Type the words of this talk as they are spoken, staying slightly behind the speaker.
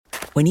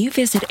When you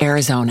visit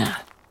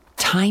Arizona,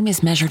 time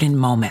is measured in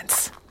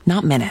moments,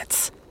 not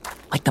minutes.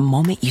 Like the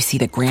moment you see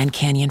the Grand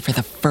Canyon for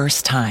the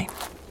first time.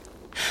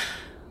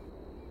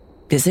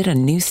 Visit a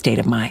new state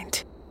of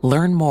mind.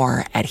 Learn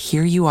more at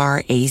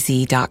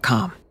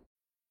hereyouareaz.com.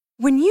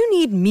 When you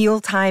need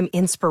mealtime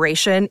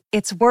inspiration,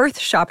 it's worth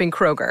shopping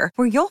Kroger,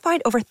 where you'll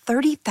find over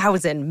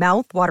 30,000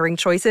 mouth-watering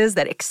choices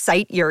that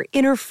excite your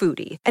inner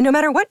foodie. And no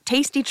matter what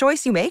tasty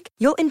choice you make,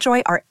 you'll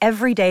enjoy our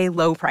everyday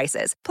low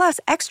prices, plus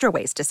extra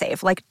ways to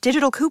save, like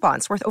digital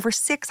coupons worth over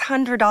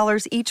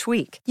 $600 each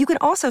week. You can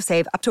also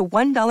save up to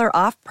 $1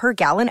 off per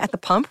gallon at the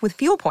pump with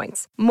fuel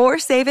points. More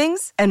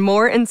savings and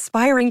more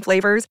inspiring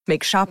flavors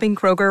make shopping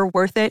Kroger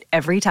worth it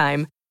every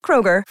time.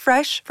 Kroger,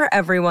 fresh for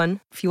everyone.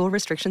 Fuel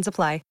restrictions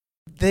apply.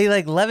 They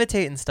like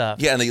levitate and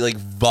stuff. Yeah, and they like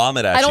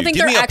vomit at you. I don't think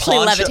Give they're me a actually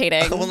poncho.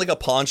 levitating. I want like a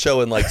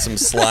poncho and like some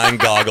slang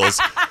goggles.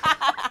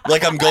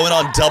 Like I'm going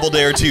on Double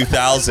Dare The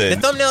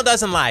 2000. thumbnail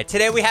doesn't lie.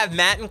 Today we have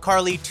Matt and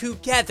Carly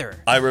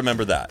together. I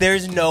remember that.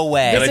 There's no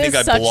way. And I This think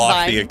is I such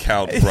blocked the Vine.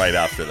 account right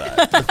after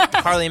that.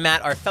 Carly and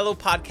Matt are fellow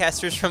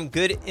podcasters from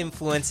Good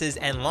Influences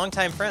and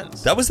longtime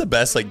friends. That was the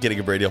best, like getting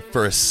a radio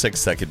for a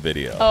 6-second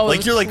video. Oh, it like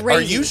was you're like, are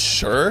crazy. you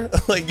sure?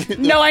 Like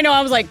No, I know.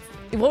 I was like,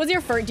 what was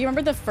your first? Do you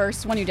remember the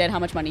first one you did? How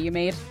much money you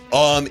made?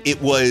 It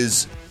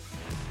was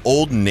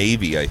Old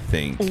Navy, I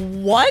think.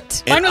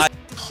 What? And Mine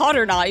was Hot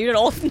or Not. You did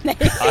Old Navy.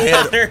 I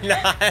had Or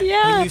not.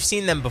 Yeah. I mean, you've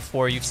seen them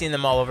before. You've seen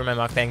them all over my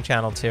mukbang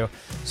channel too.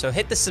 So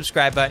hit the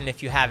subscribe button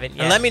if you haven't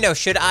yet. And let me know,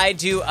 should I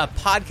do a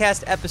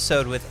podcast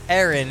episode with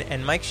Aaron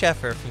and Mike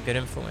Sheffer from Good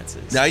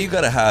Influences? now you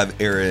got to have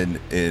Aaron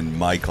and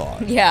Mike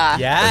on. Yeah.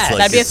 Yes. It's like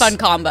That'd be a his fun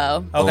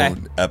combo. Okay.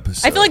 own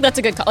episode. I feel like that's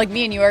a good, like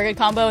me and you are a good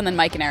combo, and then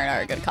Mike and Aaron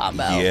are a good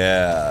combo.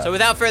 Yeah. So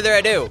without further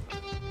ado,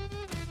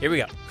 here we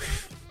go.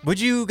 What'd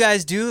you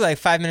guys do like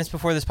 5 minutes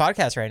before this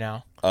podcast right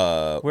now?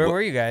 Where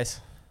were you guys?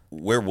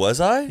 Where was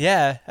I?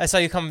 Yeah, I saw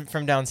you come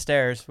from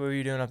downstairs. What were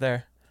you doing up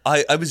there?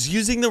 I was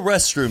using the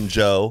restroom,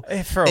 Joe.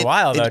 For a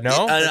while, though,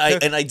 no?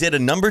 And I did a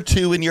number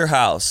 2 in your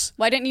house.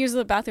 Why didn't you use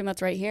the bathroom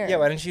that's right here? Yeah,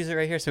 why didn't you use it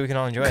right here so we can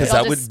all enjoy it? Because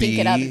I'll that just would stink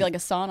it up. be- It'd be like a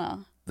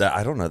sauna. That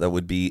I don't know. That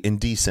would be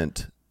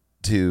indecent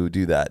to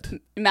do that.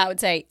 Matt would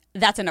say,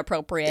 that's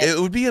inappropriate. It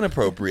would be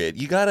inappropriate.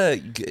 You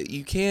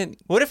can't.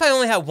 What if I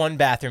only had one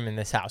bathroom in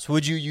this house?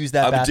 Would you use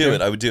that I would bathroom? do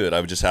it. I would do it. I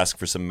would just ask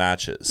for some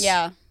matches.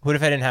 Yeah. What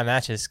if I didn't have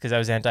matches because I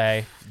was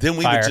anti? Then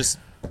we fire?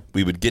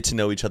 we would get to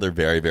know each other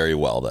very, very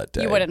well that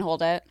day. You wouldn't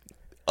hold it.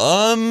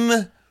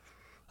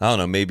 I don't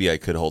know. Maybe I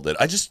could hold it.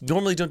 I just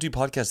normally don't do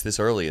podcasts this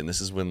early, and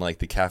this is when like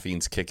the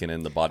caffeine's kicking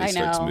in, the body I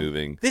starts know.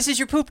 moving. This is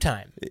your poop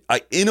time.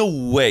 In a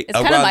way, It's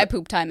kind of my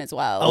poop time as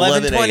well.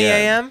 11:20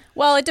 a.m.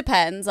 Well, it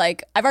depends.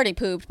 Like, I've already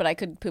pooped, but I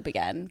could poop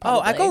again. Oh,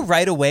 I probably. go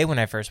right away when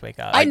I first wake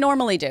up. I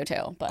normally do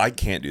too. But I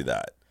can't do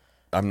that.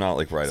 I'm not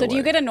like right away. so do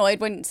you get annoyed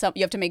when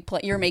you have to make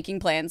you're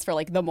making plans for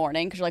like the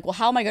morning because you're like, well,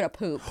 how am I gonna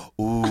poop?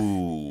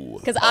 Ooh.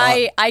 Because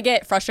I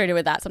get frustrated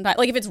with that sometimes.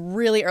 Like if it's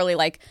really early,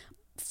 like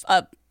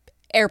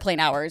airplane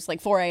hours,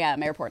 like 4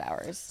 a.m. airport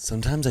hours.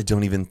 Sometimes I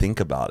don't even think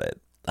about it.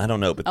 I don't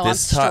know, but Oh, I'm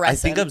this time I think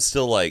stressing. I'm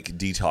still like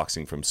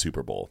detoxing from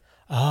Super Bowl.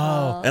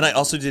 Oh. And I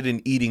also did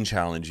an eating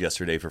challenge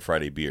yesterday for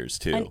Friday beers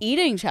too. An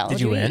eating challenge.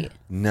 Did you What do win? eat?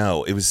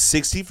 No, it was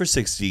 60 for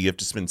 60. You have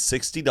to spend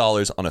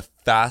 $60 on a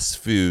fast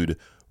food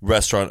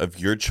restaurant of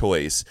your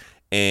choice,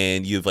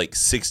 and you have like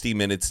 60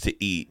 minutes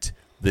to eat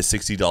the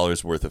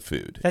 $60 worth of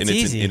food. That's and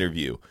it's easy. an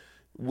interview.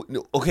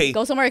 No, okay,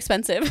 Go somewhere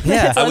expensive.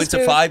 Yeah. It's I less went to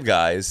food. Five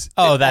Guys.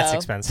 Oh, that's Oh.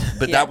 expensive.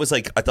 But Yeah. that was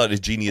like, I thought a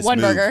genius One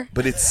move. burger.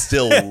 But it's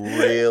still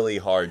really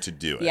hard to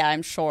do it. Yeah,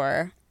 I'm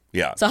sure.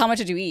 Yeah. So how much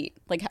did you eat?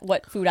 Like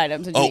what food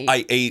items did you Oh, eat?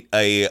 I ate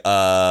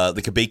a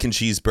like a bacon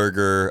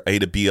cheeseburger. I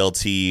ate a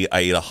BLT. I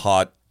ate a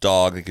hot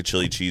dog, like a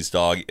chili cheese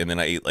dog, and then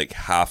I ate like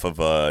half of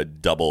a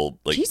double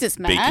like Jesus,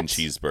 Matt. bacon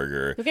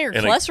cheeseburger. Look at your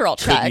and cholesterol I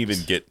couldn't checked. even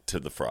get to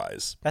the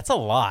fries. That's a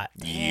lot.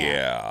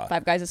 Yeah.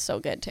 Five Guys is so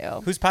good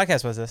too. Whose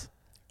podcast was this?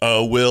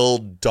 Will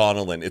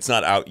Donnellan. It's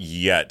not out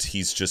yet.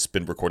 He's just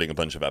been recording a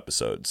bunch of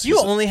episodes. Do you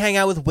He's- only hang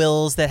out with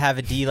Wills that have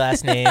a D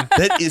last name?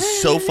 That is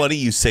so funny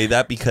you say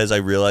that because I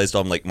realized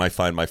on like my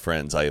Find My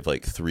Friends, I have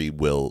like 3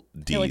 Will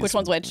D's. You're like, which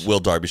one's which? Will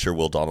Derbyshire,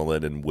 Will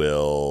Donnellan, and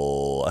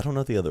Will... I don't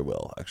know the other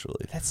Will,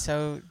 actually. That's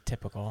so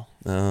typical.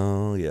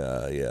 Oh,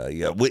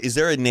 yeah. Wait, is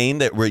there a name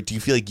that... do you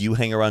feel like you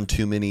hang around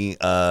too many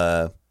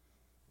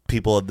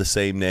people of the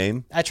same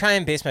name? I try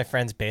and base my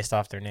friends based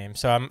off their name.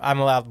 So I'm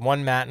allowed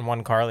one Matt and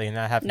one Carly, and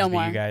that happens No to be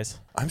more. you guys.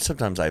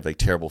 Sometimes I have like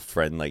terrible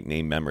friend like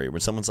name memory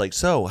when someone's like,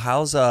 so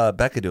how's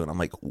Becca doing? I'm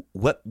like,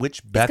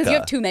 which Becca? Because you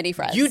have too many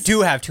friends. You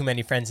do have too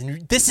many friends,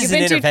 and this is You've an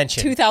been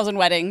intervention. to 2,000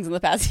 weddings in the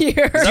past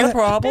year. Is that a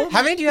problem?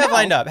 How many do you have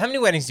lined up? How many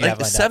weddings do you have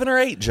Like lined 7 or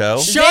 8, Joe.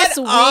 Shut this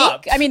week,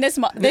 up. I mean this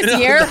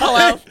year.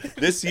 Hello.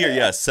 This year,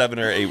 yes, 7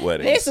 or 8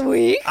 weddings. This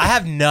week, up? I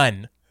have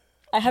none.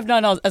 I have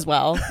none as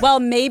well. Well,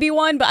 maybe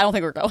one, but I don't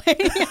think we're going.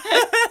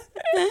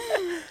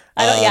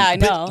 I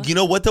know. But you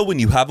know what, though? When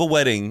you have a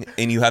wedding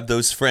and you have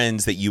those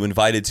friends that you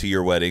invited to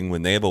your wedding,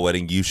 when they have a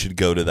wedding, you should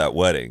go to that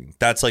wedding.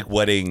 That's like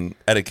wedding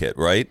etiquette,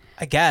 right?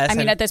 I guess. I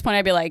mean, at this point,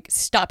 I'd be like,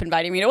 stop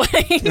inviting me to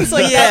weddings.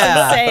 Like, Yeah.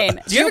 that's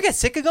insane. do you ever get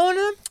sick of going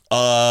to them?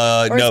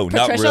 Or No, is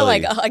not Patricia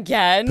really. like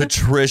again?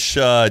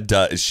 Patricia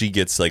does. She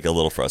gets like a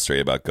little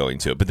frustrated about going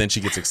to it, but then she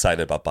gets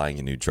excited about buying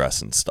a new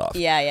dress and stuff.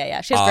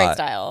 Yeah. She has great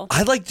style.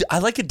 I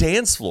like a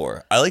dance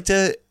floor. I like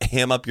to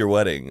ham up your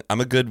wedding.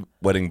 I'm a good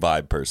wedding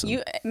vibe person.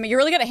 You're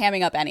really good at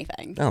hamming up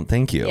anything. Oh,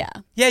 thank you.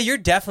 Yeah, you're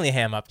definitely a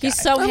ham up guy. he's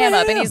so ham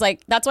up, and he's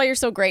like, that's why you're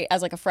so great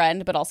as like a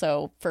friend, but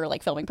also for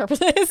like filming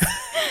purposes.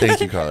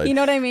 Thank you, Carly. You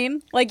know what I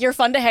mean? Like you're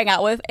fun to hang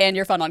out with, and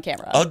you're fun on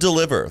camera. I'll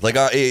deliver. Like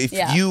if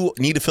you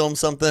need to film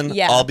something,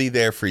 I'll be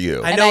there for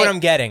you. I know what I'm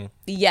getting.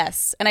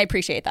 Yes, and I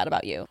appreciate that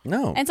about you.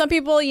 No. And some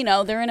people,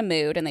 they're in a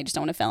mood and they just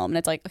don't want to film, and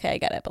it's like, okay, I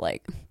get it, but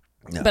like,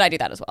 but I do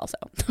that as well. So,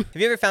 have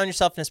you ever found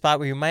yourself in a spot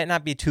where you might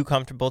not be too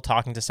comfortable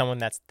talking to someone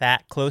that's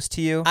that close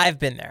to you? I've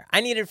been there. I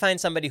needed to find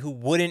somebody who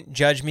wouldn't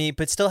judge me,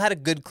 but still had a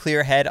good,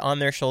 clear head on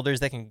their shoulders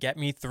that can get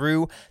me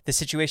through the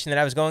situation that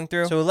I was going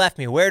through. So it left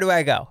me. Where do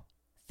I go?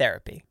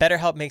 Therapy.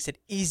 BetterHelp makes it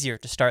easier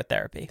to start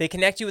therapy. They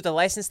connect you with a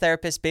licensed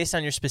therapist based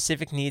on your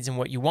specific needs and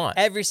what you want.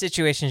 Every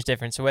situation is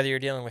different, so whether you're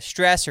dealing with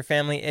stress or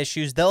family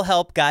issues, they'll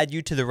help guide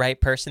you to the right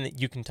person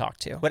that you can talk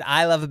to. What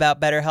I love about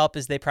BetterHelp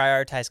is they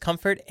prioritize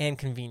comfort and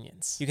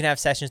convenience. You can have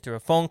sessions through a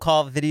phone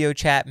call, video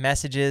chat,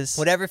 messages,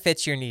 whatever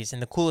fits your needs.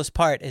 And the coolest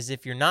part is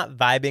if you're not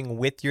vibing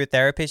with your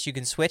therapist, you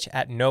can switch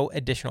at no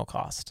additional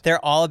cost. They're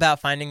all about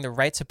finding the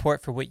right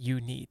support for what you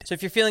need. So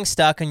if you're feeling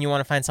stuck and you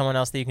want to find someone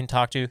else that you can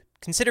talk to,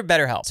 consider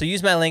BetterHelp. So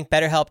use my link,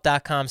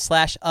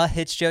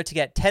 betterhelp.com/ahitchjoe to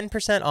get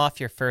 10% off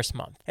your first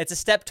month. It's a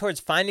step towards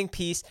finding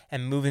peace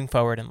and moving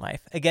forward in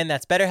life. Again,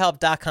 that's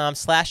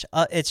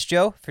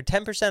betterhelp.com/ahitchjoe for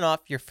 10%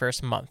 off your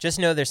first month. Just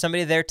know there's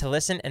somebody there to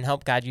listen and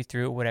help guide you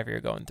through whatever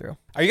you're going through.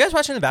 Are you guys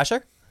watching The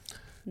Bachelor?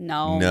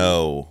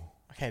 No.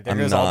 Okay, there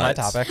goes all my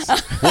topics.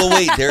 Well,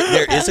 wait,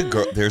 there is a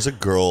girl. There's a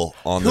girl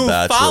on The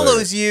Bachelor. Who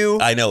follows you?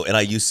 I know, and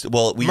I used to.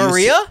 Well,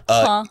 Maria?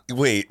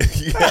 Wait,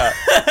 yeah.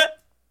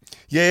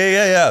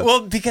 Yeah.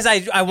 Well, because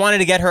I wanted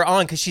to get her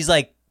on because she's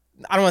like,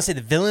 I don't want to say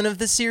the villain of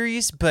the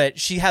series, but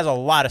she has a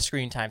lot of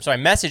screen time. So I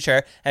messaged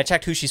her and I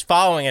checked who she's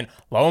following, and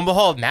lo and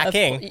behold, Matt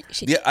King.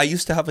 Yeah, I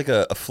used to have like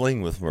a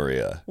fling with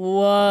Maria.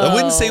 Whoa. I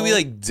wouldn't say we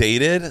like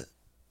dated, and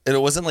it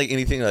wasn't like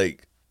anything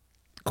like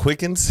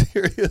quick and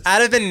serious.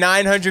 Out of the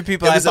 900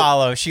 people I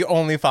follow, she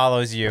only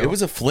follows you. It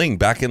was a fling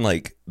back in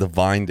like the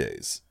Vine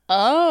days.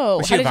 Oh,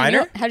 was she a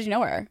Viner? How did you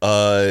know her?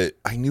 I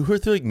knew her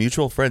through like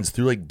mutual friends,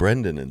 through like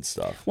Brendan and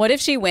stuff. What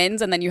if she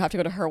wins and then you have to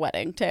go to her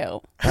wedding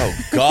too? Oh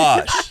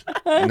gosh,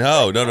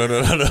 no.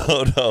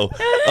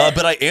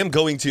 But I am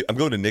going to. I'm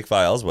going to Nick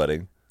Vial's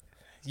wedding.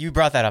 You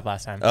brought that up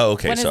last time. Oh,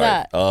 okay. When is sorry.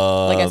 that?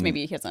 I guess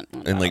maybe he hasn't.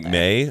 In like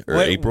May or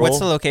April. What's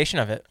the location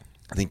of it?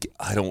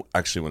 I don't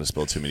actually want to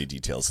spill too many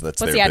details. So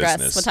that's What's their the address?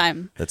 business. What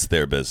time? That's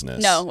their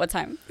business. No, what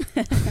time?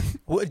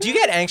 Do you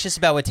get anxious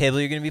about what table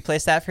you're going to be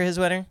placed at for his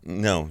wedding?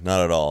 No,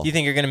 not at all. Do you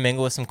think you're going to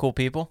mingle with some cool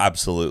people?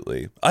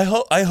 Absolutely. I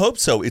hope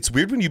so. It's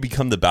weird when you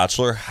become the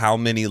Bachelor how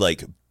many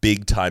like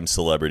big time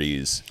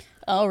celebrities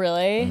Oh,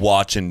 really?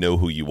 watch and know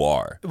who you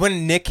are.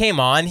 When Nick came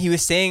on, he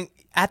was saying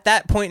at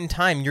that point in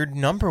time, you're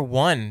number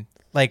one,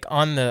 like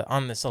on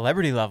the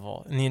celebrity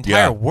level in the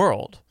entire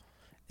world.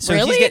 So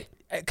really?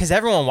 Because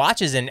everyone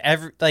watches and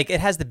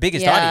it has the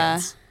biggest Yeah.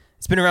 audience.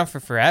 It's been around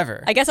for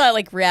forever. I guess I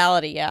like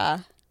reality, yeah.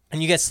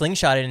 And you get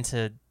slingshotted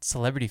into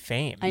celebrity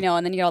fame. I know,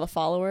 and then you get all the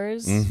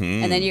followers,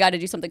 Mm-hmm. and then you got to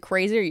do something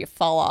crazy or you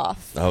fall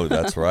off. Oh,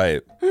 that's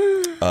right.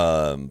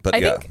 But I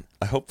think-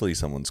 hopefully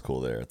someone's cool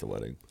there at the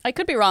wedding. I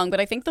could be wrong,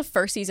 but I think the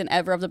first season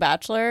ever of The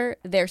Bachelor,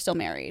 they're still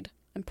married.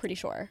 I'm pretty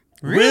sure.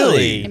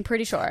 Really? I'm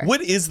pretty sure.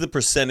 What is the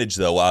percentage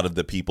though out of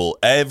the people,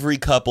 every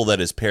couple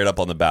that is paired up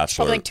on The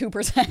Bachelor? Probably like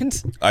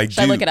 2%. Should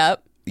I look it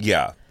up?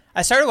 Yeah.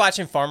 I started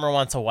watching Farmer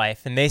Wants a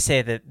Wife, and they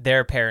say that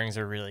their pairings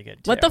are really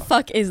good, too. What the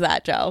fuck is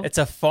that, Joe? It's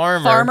a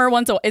farmer. Farmer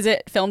wants a... Is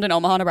it filmed in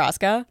Omaha,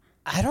 Nebraska?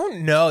 I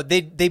don't know.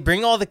 They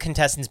bring all the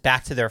contestants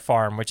back to their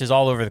farm, which is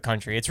all over the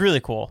country. It's really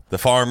cool. The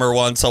farmer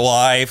wants a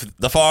wife.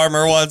 The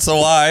farmer wants a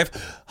wife.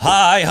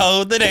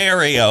 Hi-ho the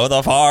dairy-o.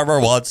 The farmer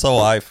wants a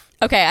wife.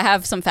 Okay, I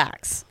have some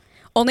facts.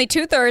 Only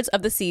 2/3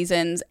 of the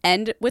seasons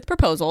end with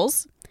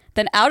proposals.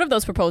 Then out of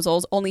those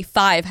proposals, only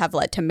 5 have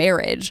led to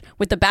marriage,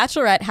 with The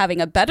Bachelorette having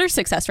a better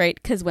success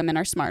rate because women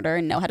are smarter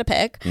and know how to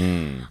pick,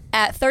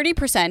 at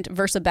 30%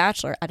 versus The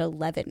Bachelor at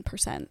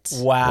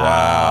 11%.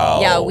 Wow.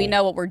 Yeah, we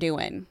know what we're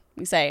doing.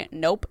 We say,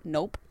 nope,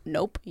 nope,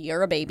 nope,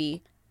 you're a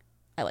baby.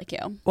 I like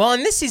you. Well,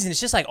 in this season,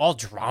 it's just like all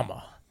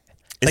drama.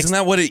 Isn't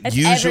that what it It's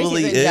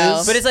usually every season, Joe.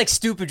 is? But it's like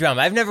stupid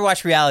drama. I've never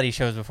watched reality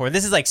shows before.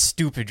 This is like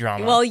stupid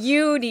drama. Well,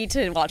 you need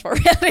to watch more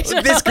reality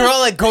shows. This girl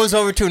like goes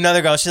over to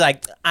another girl. She's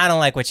like, I don't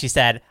like what she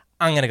said.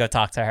 I'm going to go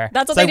talk to her.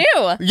 That's what It's they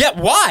like, do. Yeah,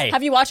 why?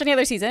 Have you watched any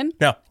other season?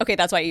 No. Okay,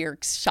 that's why you're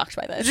shocked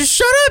by this. Just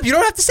shut up. You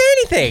don't have to say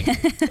anything.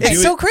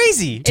 It's so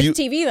crazy. It's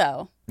TV,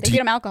 though. They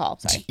feed them alcohol.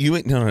 Sorry. Do you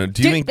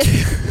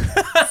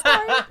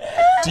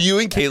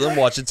and Caitlin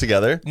watch it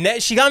together?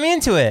 She got me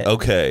into it.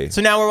 Okay.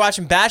 So now we're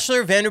watching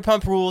Bachelor,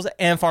 Vanderpump Rules,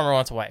 and Farmer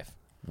Wants a Wife.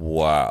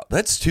 Wow.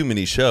 That's too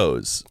many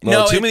shows.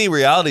 Well, too many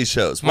reality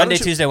shows. Monday,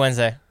 Tuesday,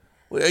 Wednesday.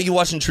 Are you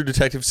watching True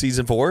Detective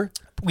season 4?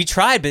 We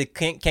tried, but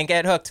can't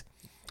get hooked.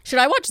 Should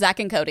I watch Zach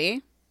and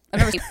Cody? I've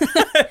never seen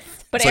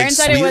But It's Aaron like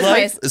said it Sweet was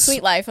Life? my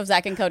Sweet Life of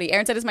Zach and Cody.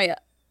 Aaron said it's my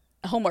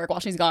homework while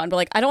she's gone, but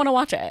like I don't want to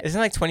watch it. Isn't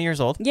it like 20 years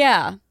old?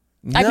 Yeah.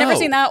 I've never No.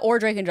 seen that or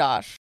Drake and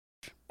Josh.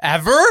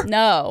 Ever?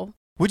 No.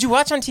 What'd you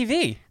watch on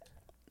TV?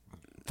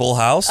 Full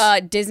House?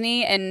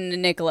 Disney and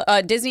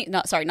Disney,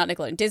 not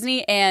Nickelodeon.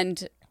 Disney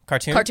and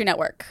Cartoon? Cartoon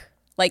Network.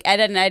 Like Ed,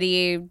 Edd and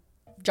Eddie,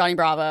 Johnny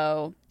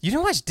Bravo. You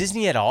didn't watch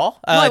Disney at all?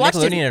 No, I watched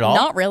Nickelodeon Disney. at all?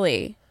 Not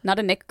really. Not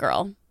a Nick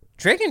girl.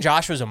 Drake and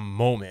Josh was a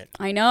moment.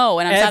 I know,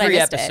 and I'm sad I Every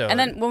missed episode. it. And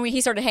then when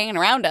he started hanging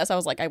around us, I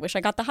was like, I wish I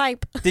got the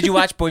hype. Did you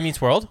watch Boy Meets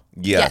World?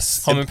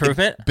 yes. Home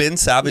Improvement? Ben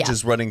Savage Yeah.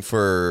 is running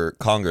for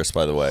Congress,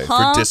 by the way,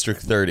 Huh? for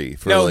District 30.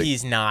 For No, like-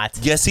 he's not.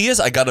 Yes, he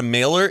is. I got a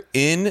mailer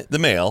in the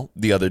mail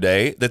the other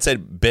day that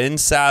said Ben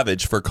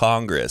Savage for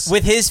Congress.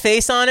 With his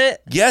face on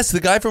it? yes, the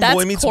guy from That's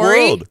Boy Meets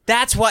Corey? World.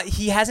 That's why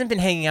he hasn't been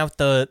hanging out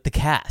with the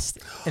cast.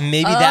 And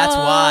maybe that's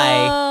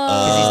why,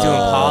 because he's doing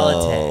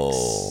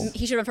politics.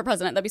 He should run for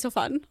president. That'd be so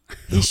fun.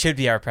 He should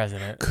be our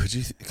president.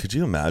 Could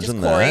you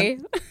imagine Just that? Corey.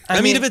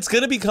 I mean, if it's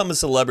going to become a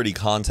celebrity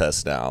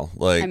contest now,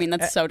 like, I mean,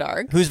 that's so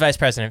dark. Who's vice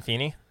president,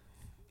 Feeney?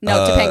 No,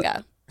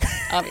 Topanga, is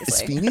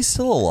obviously. Feeney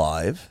still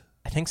alive?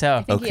 I think so.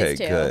 I think he Okay, is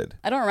too. good.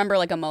 I don't remember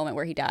like a moment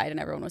where he died and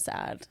everyone was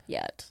sad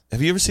yet.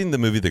 Have you ever seen the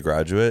movie The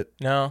Graduate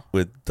No.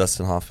 with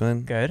Dustin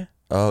Hoffman? Good.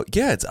 Oh,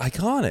 yeah, it's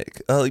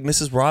iconic. Like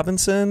Mrs.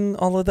 Robinson,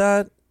 all of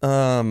that.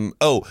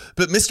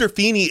 But Mr.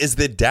 Feeney is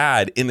the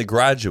dad in The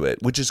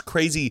Graduate, which is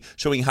crazy,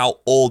 showing how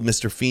old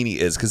Mr. Feeney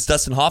is, because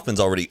Dustin Hoffman's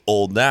already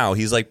old now.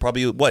 He's like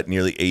probably,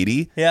 nearly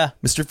 80? Yeah.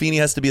 Mr. Feeney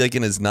has to be like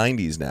in his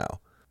 90s now.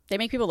 They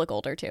make people look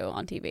older too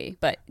on TV,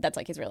 but that's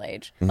like his real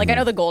age. Mm-hmm. Like I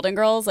know the Golden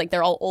Girls, like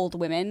they're all old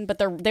women, but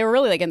they were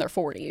really like in their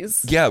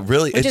 40s. Yeah,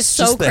 really. Which It's is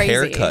so just the crazy.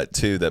 haircut,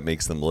 too, that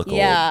makes them look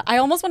Yeah, I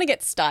almost want to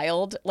get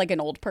styled like an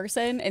old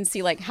person and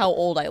see like how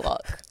old I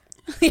look.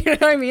 You know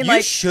what I mean? You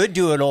Like should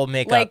do an old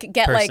makeup like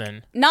get person.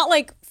 like not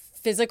like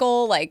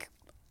physical like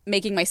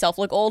making myself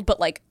look old, but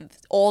like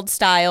old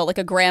style, like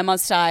a grandma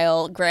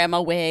style,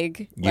 grandma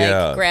wig, like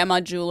Yeah.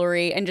 grandma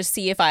jewelry, and just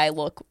see if I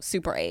look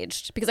super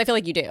aged because I feel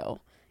like you do.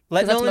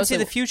 Let 'Cause that's Nolan see mostly-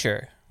 the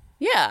future.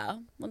 Yeah,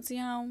 let's see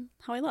how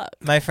I look.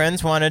 My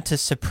friends wanted to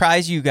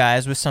surprise you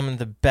guys with some of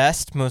the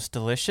best, most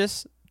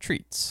delicious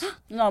treats.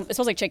 No, it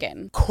smells like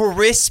chicken.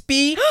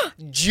 Crispy,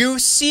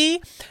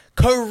 juicy,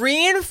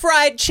 Korean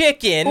fried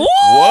chicken.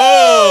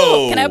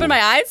 Whoa! Can I open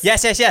my eyes?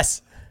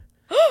 Yes.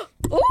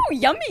 Ooh,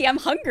 yummy! I'm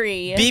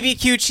hungry.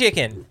 BBQ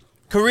chicken.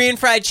 Korean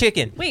fried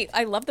chicken. Wait,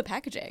 I love the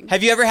packaging.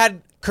 Have you ever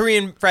had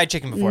Korean fried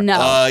chicken before?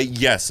 No.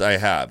 Yes, I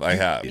have.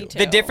 Me too.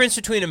 The difference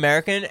between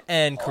American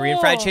and Korean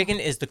fried chicken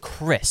is the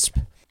crisp.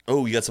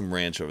 Oh, you got some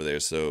ranch over there,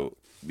 so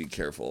be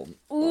careful.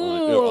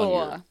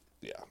 Ooh.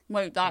 Yeah.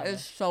 Wait, that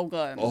is so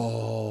good.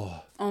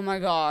 Oh my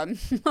god.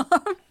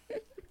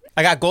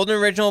 I got golden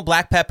original,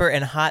 black pepper,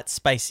 and hot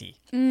spicy.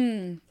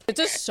 It's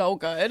just so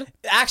good.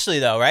 Actually,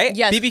 though, right?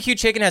 Yes. BBQ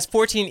chicken has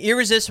 14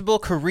 irresistible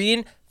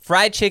Korean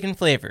fried chicken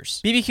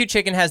flavors. BBQ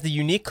chicken has the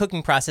unique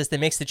cooking process that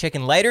makes the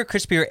chicken lighter,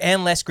 crispier,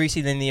 and less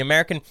greasy than the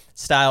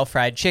American-style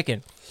fried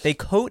chicken. They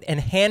coat and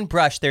hand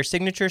brush their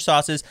signature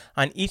sauces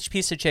on each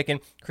piece of chicken,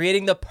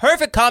 creating the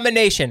perfect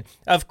combination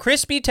of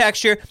crispy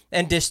texture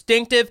and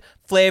distinctive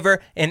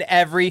flavor in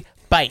every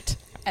bite.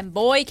 And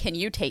boy, can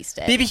you taste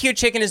it. BBQ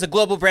Chicken is a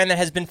global brand that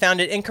has been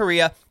founded in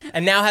Korea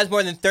and now has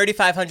more than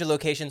 3,500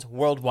 locations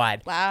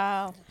worldwide.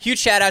 Wow. Huge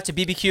shout out to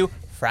BBQ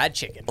Fried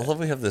Chicken. I love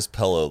we have this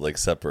pillow like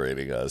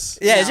separating us.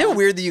 Yeah, is it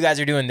weird that you guys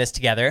are doing this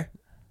together?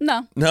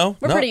 No. No?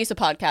 We're No. pretty used to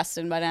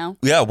podcasting by now.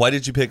 Yeah, why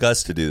did you pick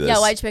us to do this? Yeah,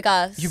 why'd you pick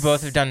us? You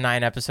both have done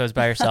 9 episodes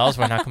by yourselves.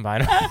 Why not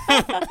combine them?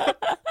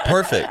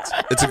 Perfect.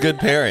 It's a good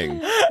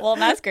pairing. Well,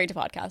 that's great to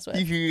podcast with.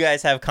 You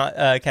guys have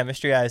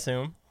chemistry, I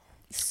assume.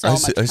 So I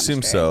much assume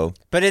chemistry. so.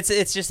 But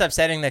it's just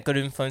upsetting that Good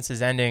Influence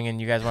is ending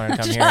and you guys want to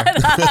come here.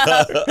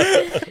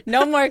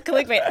 No more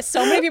clickbait.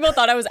 So many people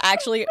thought I was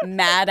actually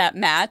mad at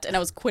Matt and I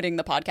was quitting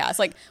the podcast.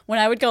 Like when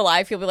I would go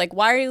live, people would be like,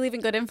 "Why are you leaving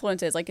Good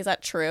Influences? Like, is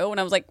that true?" And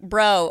I was like,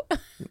 "Bro,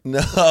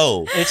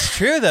 No. It's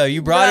true, though.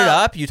 You brought it Bro.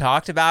 up. You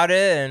talked about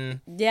it, and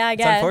yeah, I it's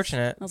guess."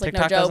 unfortunate. I was like,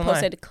 TikTok "No, Joe doesn't lie.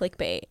 posted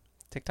clickbait."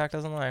 TikTok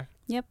doesn't lie.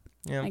 Yep.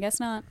 Yeah. I guess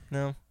not.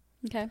 No.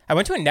 Okay. I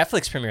went to a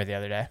Netflix premiere the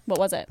other day. What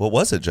was it? What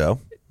was it, Joe?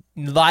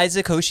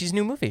 Liza Koshy's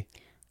new movie.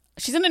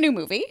 She's in a new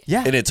movie.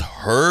 Yeah. And it's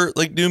her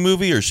like new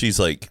movie, or she's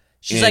like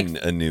She's in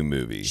like- a new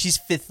movie? She's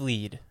 5th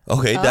lead.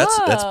 Okay, that's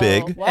Oh,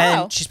 big. Wow.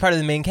 And she's part of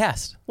the main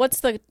cast.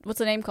 What's the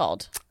name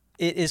called?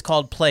 It is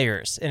called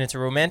Players, and it's a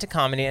romantic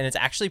comedy, and it's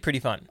actually pretty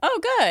fun.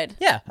 Oh, good.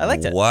 Yeah, I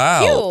liked it.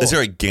 Wow. Cute. Is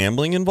there a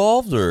gambling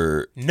involved,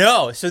 or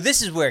No, so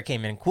this is where it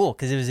came in cool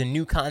because it was a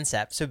new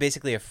concept. So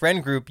basically, a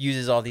friend group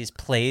uses all these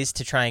plays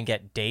to try and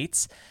get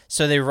dates.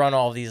 So they run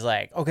all these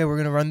like, okay, we're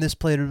gonna run this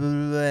play, blah, blah,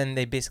 blah, and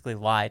they basically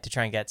lie to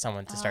try and get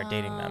someone to start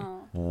dating them.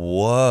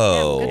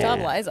 whoa? Good job,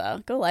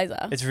 Liza. Go,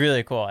 Liza. It's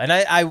really cool. And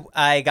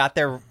I got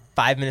there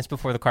 5 minutes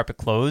before the carpet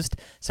closed.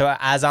 So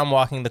as I'm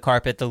walking the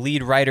carpet, the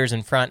lead writer's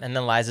in front, and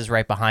then Liza's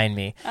right behind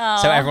me.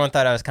 So everyone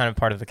thought I was kind of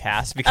part of the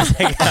cast because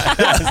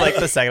I was like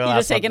the second to You last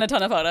just taking one. a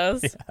ton of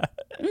photos.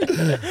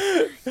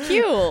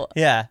 Cute.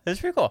 Yeah, it was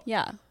pretty cool.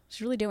 Yeah.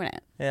 She's really doing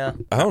it. Yeah.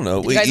 I don't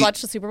know. Did you guys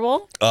watch the Super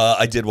Bowl?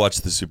 I did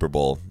watch the Super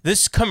Bowl.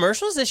 This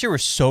commercials this year were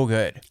so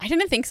good. I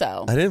didn't think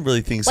so. I didn't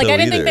really think so I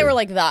didn't either. think they were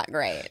like that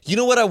great. You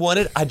know what I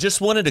wanted? I just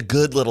wanted a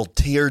good little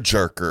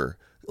tearjerker,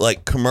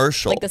 like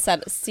commercial. Like the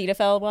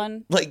Cetaphil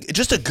one? Like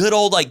just a good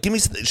old like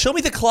show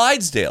me the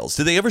Clydesdales.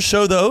 Did they ever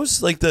show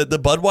those? Like the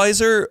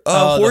Budweiser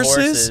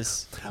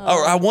horses?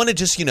 Or I wanted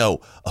just, a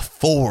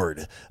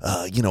Ford,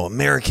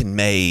 American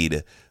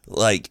made,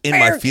 like in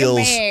my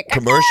feels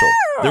commercial.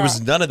 There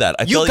was none of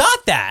that. You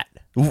got that.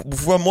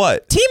 From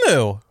what?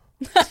 Temu.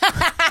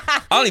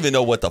 I don't even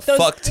know what the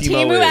fuck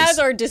Temu is. ads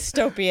are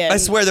dystopian. I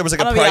swear there was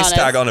like a price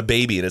tag on a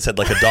baby and it said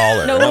like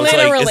 $1. No, and I was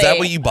literally. like, is that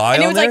what you buy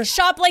and on it was there? like,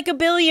 shop like a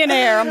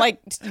billionaire. I'm like,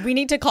 we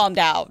need to calm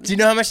down. Do you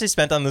know how much they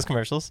spent on those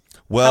commercials?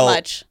 Well, How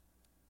much?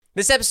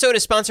 This episode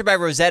is sponsored by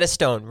Rosetta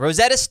Stone.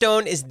 Rosetta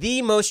Stone is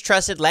the most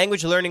trusted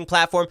language learning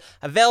platform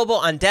available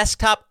on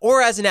desktop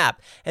or as an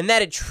app, and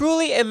that it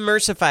truly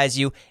immersifies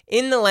you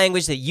in the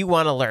language that you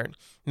want to learn.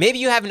 Maybe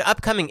you have an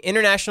upcoming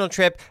international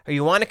trip or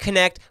you want to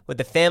connect with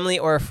a family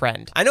or a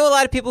friend. I know a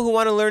lot of people who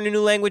want to learn a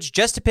new language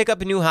just to pick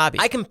up a new hobby.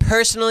 I can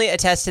personally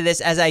attest to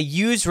this as I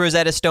used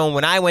Rosetta Stone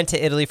when I went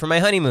to Italy for my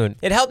honeymoon.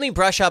 It helped me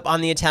brush up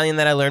on the Italian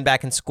that I learned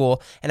back in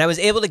school, and I was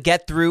able to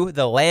get through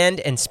the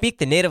land and speak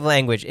the native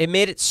language. It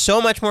made it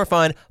so much more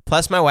fun,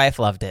 plus my wife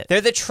loved it.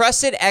 They're the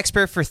trusted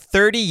expert for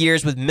 30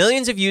 years with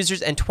millions of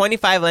users and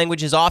 25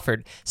 languages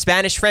offered.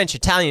 Spanish, French,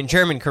 Italian,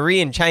 German,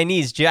 Korean,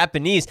 Chinese,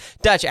 Japanese,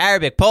 Dutch,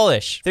 Arabic,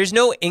 Polish. There's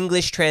no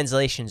English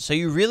translation, so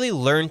you really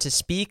learn to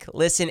speak,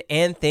 listen,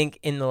 and think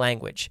in the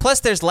language. Plus,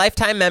 there's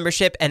lifetime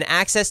membership and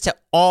access to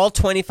all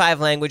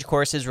 25 language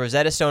courses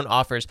Rosetta Stone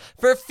offers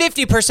for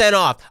 50%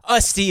 off. A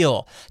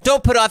steal.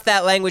 Don't put off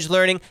that language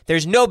learning.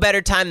 There's no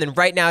better time than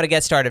right now to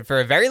get started.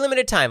 For a very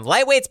limited time,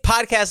 Lightweight's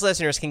podcast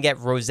listeners can get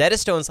Rosetta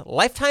Stone's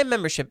lifetime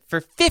membership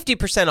for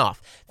 50%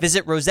 off.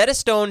 Visit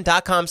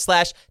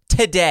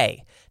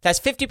rosettastone.com/today. That's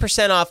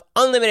 50% off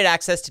unlimited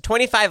access to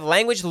 25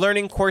 language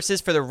learning courses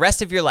for the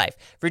rest of your life.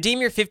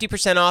 Redeem your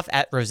 50% off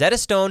at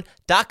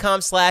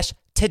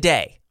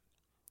rosettastone.com/today.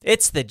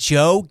 It's the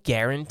Joe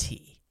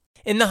guarantee.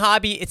 In the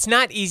hobby, it's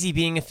not easy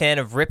being a fan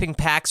of ripping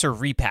packs or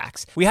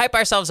repacks. We hype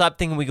ourselves up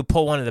thinking we could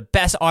pull one of the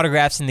best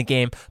autographs in the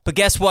game, but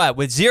guess what?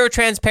 With zero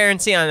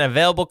transparency on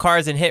available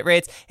cards and hit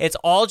rates, it's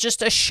all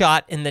just a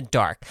shot in the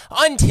dark.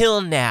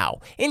 Until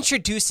now.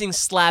 Introducing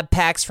slab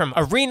packs from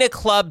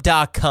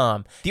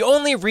arenaclub.com, the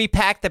only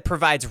repack that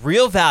provides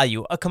real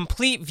value, a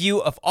complete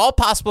view of all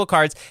possible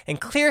cards,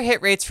 and clear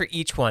hit rates for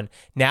each one.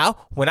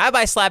 Now, when I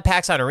buy slab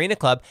packs on Arena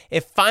Club,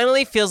 it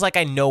finally feels like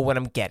I know what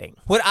I'm getting.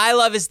 What I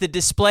love is the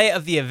display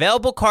of the available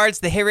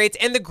cards, the hit rates,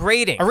 and the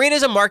grading. Arena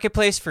is a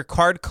marketplace for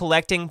card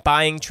collecting,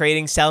 buying,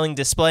 trading, selling,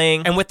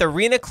 displaying, and with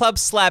Arena Club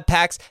slab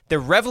packs, they're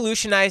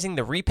revolutionizing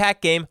the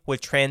repack game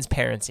with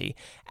transparency.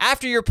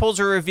 After your pulls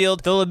are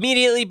revealed, they'll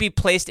immediately be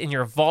placed in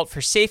your vault for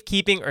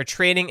safekeeping or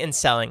trading and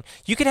selling.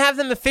 You can have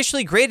them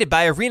officially graded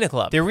by Arena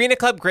Club. The Arena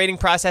Club grading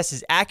process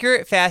is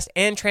accurate, fast,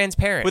 and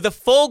transparent, with a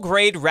full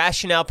grade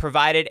rationale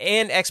provided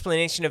and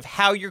explanation of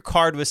how your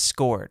card was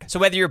scored. So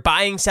whether you're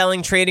buying,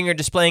 selling, trading, or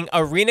displaying,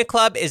 Arena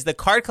Club is the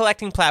card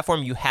collecting platform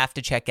you have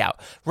to check out.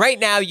 Right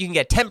now, you can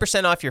get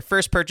 10% off your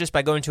first purchase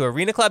by going to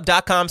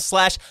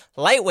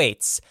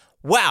arenaclub.com/lightweights.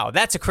 Wow,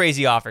 that's a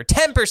crazy offer.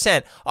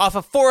 10% off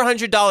a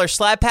 $400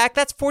 slab pack.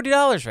 That's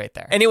 $40 right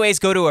there. Anyways,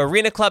 go to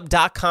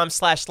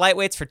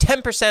arenaclub.com/lightweights for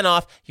 10%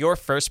 off your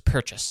first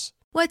purchase.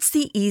 What's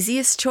the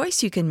easiest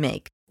choice you can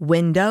make?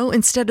 Window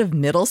instead of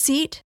middle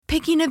seat?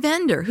 Picking a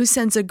vendor who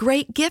sends a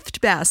great gift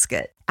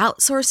basket?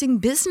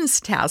 Outsourcing business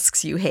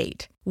tasks you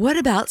hate? What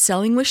about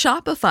selling with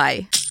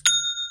Shopify?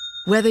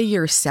 Whether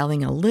you're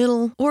selling a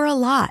little or a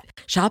lot,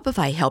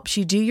 Shopify helps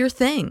you do your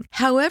thing,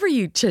 however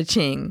you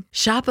cha-ching.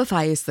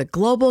 Shopify is the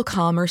global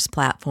commerce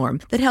platform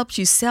that helps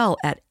you sell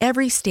at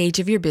every stage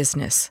of your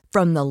business.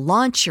 From the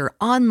launch your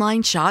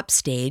online shop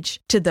stage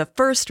to the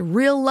first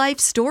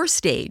real-life store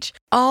stage,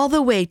 all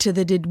the way to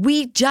the did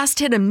we just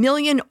hit 1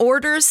 million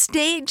orders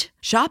stage.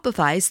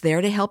 Shopify's there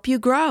to help you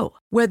grow.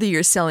 Whether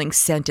you're selling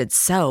scented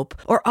soap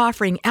or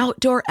offering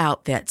outdoor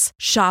outfits,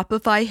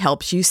 Shopify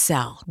helps you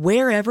sell.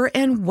 Wherever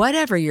and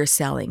whatever you're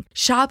selling,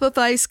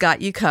 Shopify's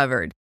got you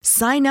covered.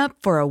 Sign up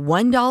for a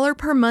 $1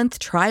 per month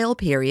trial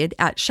period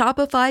at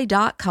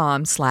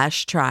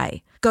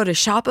shopify.com/try. Go to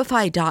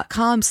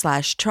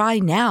shopify.com/try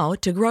now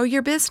to grow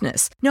your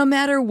business, no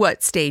matter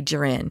what stage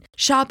you're in.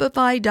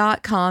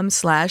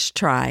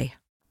 Shopify.com/try.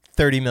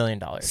 $30 million.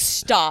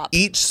 Stop.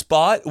 Each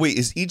spot? Wait,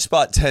 is each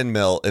spot 10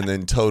 mil and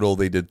then total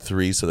they did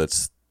 3, so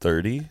that's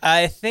 30?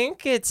 I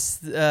think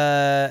it's,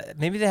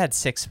 maybe they had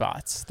 6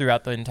 spots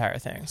throughout the entire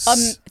thing.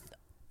 It's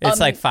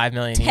like $5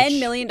 million each.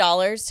 $10 million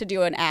to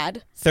do an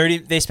ad?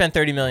 They spent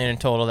 $30 million in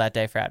total that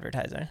day for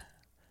advertising.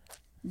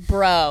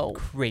 Bro.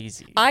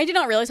 Crazy. I did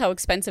not realize how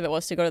expensive it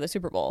was to go to the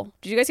Super Bowl.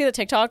 Did you guys see the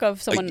TikTok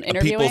of someone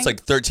interviewing? People, it's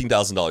like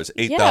 $13,000,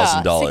 $8,000.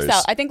 Yeah,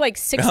 $6,000. I think like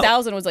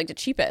 $6,000 was like the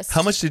cheapest.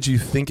 How much did you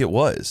think it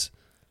was?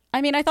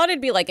 I mean, I thought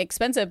it'd be like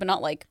expensive, but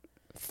not like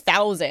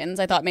thousands.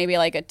 I thought maybe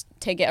like a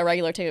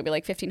regular ticket would be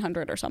like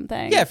 $1,500 or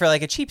something. Yeah, for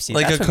like a cheap seat.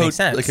 Like That's what makes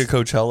sense. like a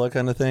Coachella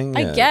kind of thing.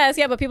 I guess,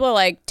 yeah, but people are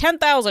like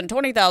 10,000,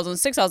 20,000,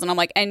 6,000. I'm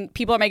like, and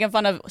people are making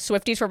fun of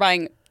Swifties for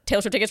buying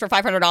Taylor Swift tickets for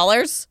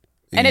 $500,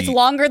 and it's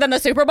longer than the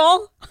Super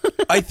Bowl.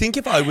 I think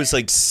if I was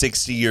like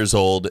 60 years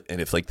old, and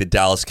if like the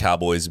Dallas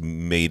Cowboys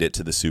made it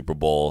to the Super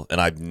Bowl, and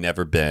I've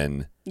never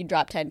been, You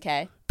drop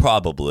 10K.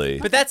 probably.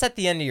 But that's at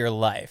the end of your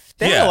life.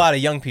 They Yeah. had a lot of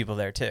young people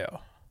there too.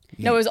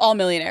 No, it was all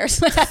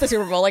millionaires at the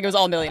Super Bowl. Like, it was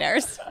all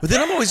millionaires. But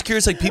then I'm always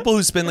curious, like people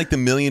who spend like the $1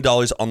 million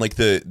on like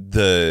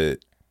the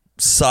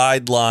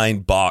sideline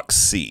box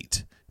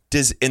seat.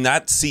 And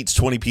that seats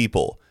 20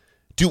 people.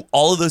 Do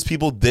all of those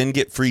people then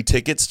get free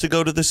tickets to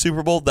go to the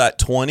Super Bowl? That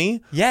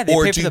 20? Yeah, they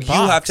or pay for do the you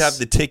have box. to have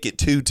the ticket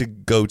too to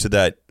go to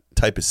that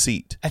type of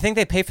seat? I think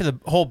they pay for the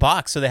whole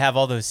box, so they have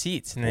all those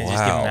seats, and they just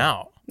give them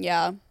out.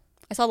 Yeah.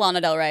 I saw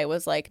Lana Del Rey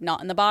was like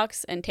not in the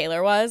box and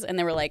Taylor was, and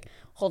they were like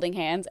holding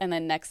hands, and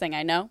then next thing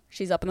I know,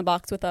 she's up in the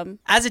box with them.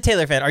 As a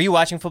Taylor fan, are you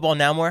watching football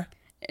now more?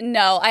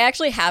 No, I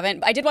actually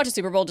haven't. I did watch a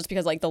Super Bowl just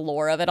because like the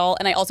lore of it all,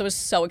 and I also was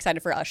so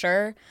excited for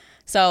Usher,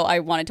 so I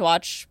wanted to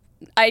watch.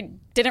 I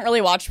didn't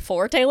really watch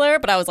for Taylor,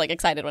 but I was like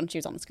excited when she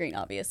was on the screen,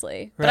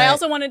 obviously. But I Right.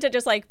 also wanted to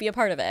just like be a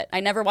part of it. I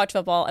never watch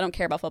football. I don't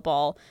care about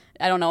football.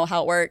 I don't know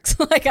how it works.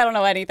 Like, I don't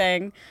know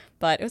anything,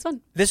 but it was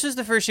fun. This was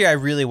the first year I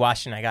really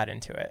watched and I got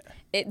into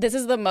it. This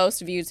is the most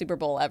viewed Super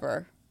Bowl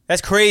ever.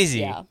 That's crazy.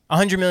 Yeah.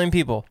 100 million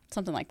people.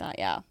 Something like that,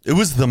 yeah. It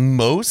was the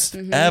most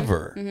Mm-hmm.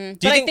 ever.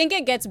 But I think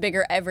it gets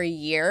bigger every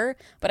year.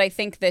 But I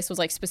think this was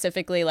like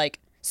specifically like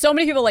so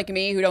many people like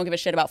me who don't give a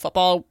shit about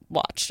football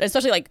watched,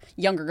 especially like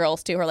younger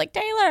girls too, who are like,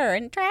 Taylor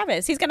and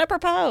Travis, he's gonna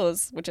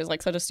propose, which is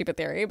like such a stupid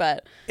theory,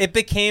 but It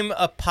became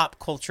a pop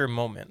culture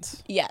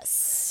moment.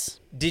 yes.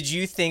 Did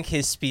you think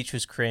his speech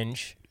was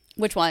cringe?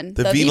 Which one?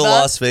 The Viva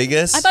Las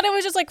Vegas. I thought it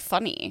was just like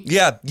funny.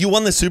 Yeah, you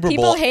won the Super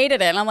People Bowl.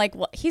 hated it, and I'm like,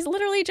 well, he's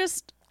literally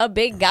just a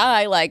big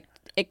guy, like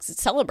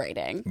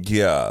celebrating.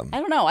 Yeah. I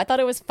don't know. I thought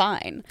it was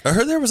fine. I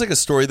heard there was like a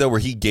story though where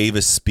he gave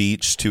a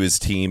speech to his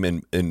team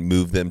and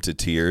moved them to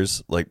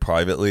tears like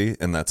privately,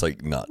 and that's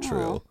like not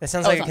true. That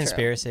sounds Oh, like it's a not true.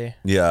 conspiracy.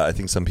 Yeah, I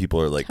think some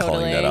people are like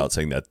calling that Totally. out,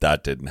 saying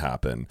that didn't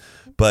happen.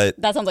 But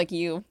That sounds like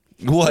you.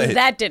 what?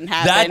 That didn't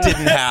happen. That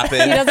didn't happen.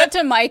 He does that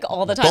to Mike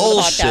all the time on the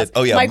Bullshit. podcast.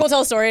 Oh, yeah. Mike will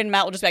tell a story, and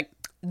Matt will just be like,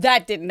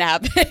 that didn't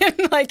happen.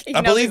 Like, he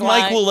I knows believe he's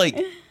Mike lying. will like.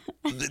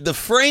 The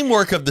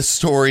framework of the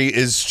story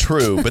is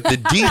true, but the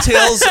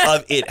details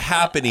of it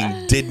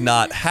happening did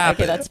not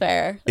happen. Okay, that's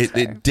fair.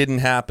 It didn't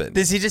happen.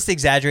 Does he just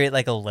exaggerate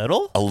like a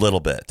little? A little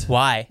bit.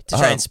 Why? To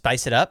try and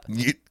spice it up?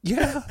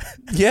 Yeah.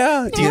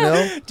 Do you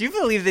know? Do you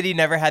believe that he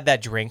never had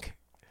that drink?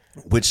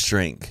 Which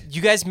drink?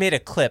 You guys made a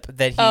clip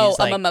that he's Oh,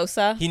 a like,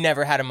 mimosa? He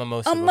never had a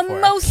mimosa A before.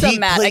 mimosa,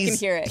 Matt. I can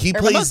hear it. He Or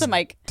plays, mimosa,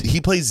 Mike.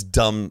 He plays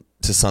dumb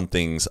to some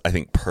things, I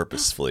think,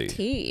 purposefully.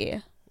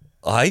 Tea.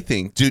 I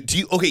think. Do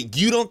you? Okay,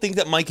 you don't think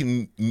that Mike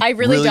I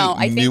really don't.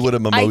 I knew think, what a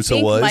mimosa I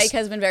think was? Mike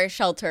has been very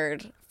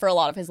sheltered for a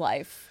lot of his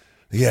life.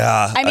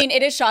 Yeah. I mean,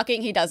 it is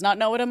shocking he does not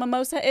know what a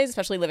mimosa is,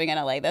 especially living in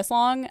LA this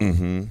long.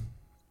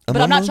 A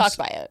But I'm not mimosa- shocked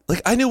by it.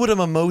 Like, I knew what a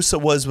mimosa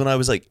was when I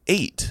was like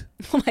 8.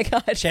 Oh my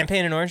God.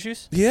 Champagne and orange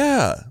juice?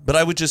 Yeah, but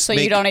I would just So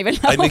make, you don't even know.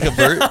 I'd make a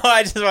Oh,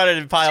 I just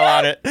wanted to pile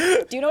on it.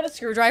 Do you know what a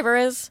screwdriver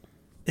is?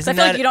 'Cause I Isn't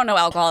feel that like you don't know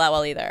alcohol that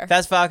well either.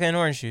 That's vodka and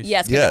orange juice.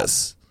 Yes.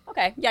 Yes.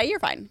 Okay. Yeah, you're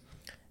fine.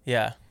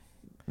 Yeah.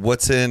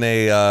 What's in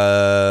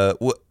a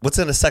what's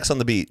in a Sex on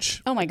the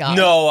Beach? Oh my God.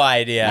 No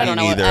idea. I don't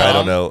know. Either. I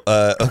don't know.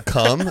 A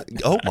cum?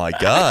 Oh my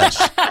gosh.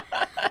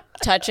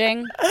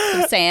 Touching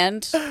some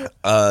sand.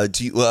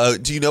 Do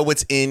you know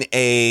what's in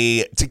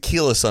a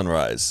tequila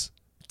sunrise?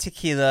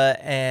 Tequila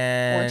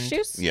and Orange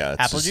juice? Yeah, it's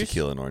Apple just juice?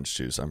 tequila and orange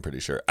juice. I'm pretty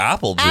sure.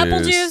 Apple juice.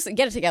 Apple juice.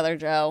 Get it together,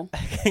 Joe.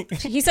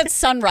 He said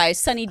sunrise,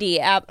 Sunny D,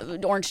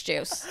 orange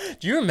juice.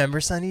 Do you remember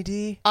Sunny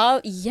D?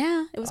 Oh,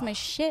 yeah. It was my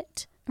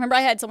shit. Remember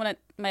I had someone at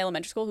my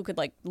elementary school who could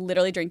like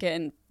literally drink it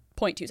in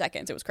 0.2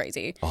 seconds. It was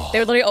crazy. They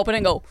would literally open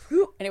and go,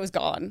 "Whew," and it was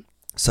gone.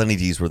 Sunny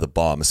D's were the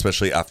bomb,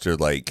 especially after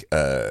like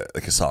a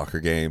soccer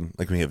game.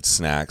 Like when you have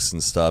snacks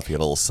and stuff, you had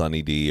a little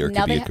Sunny D or it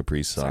Now could be they a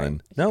Capri Sun. Sorry,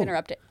 No,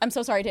 interrupt it. I'm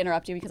so sorry to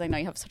interrupt you because I know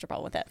you have such a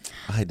problem with it.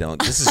 I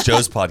don't. This is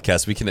Joe's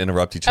podcast. We can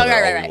interrupt each other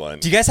Okay, all right. we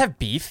want. Do you guys have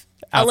beef?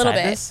 A little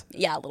outside bit. this?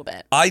 Yeah, a little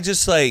bit. I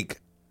just like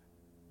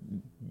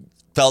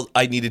felt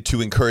I needed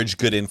to encourage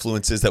good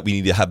influences, that we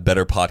need to have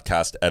better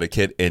podcast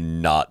etiquette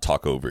and not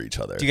talk over each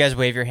other. Do you guys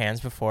wave your hands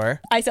before?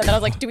 I said that. I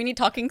was like, do we need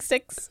talking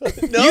sticks?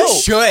 No. You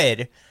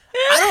should.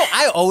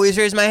 I always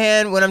raise my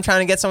hand when I'm trying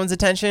to get someone's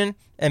attention,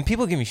 and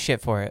people give me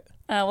shit for it.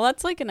 Well,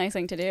 that's like a nice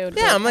thing to do.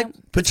 Yeah, I'm like,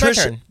 it's my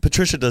turn.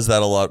 Patricia does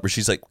that a lot, where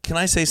she's like, "Can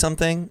I say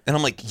something?" And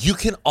I'm like, "You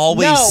can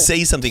always No.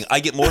 say something." I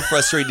get more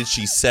frustrated.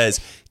 She says,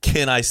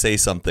 "Can I say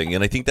something?"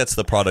 And I think that's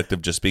the product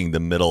of just being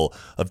the middle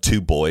of two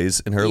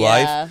boys in her Yeah.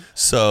 life.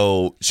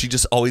 So she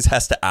just always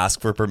has to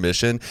ask for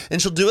permission, and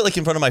she'll do it like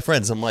in front of my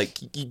friends. I'm like,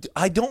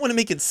 I don't want to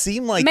make it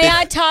seem like May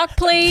I talk,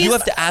 please? you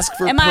have to ask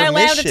for Am permission. I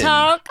allowed to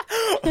talk?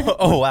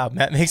 Oh wow,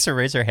 Matt makes her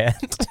raise her hand.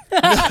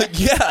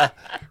 Yeah.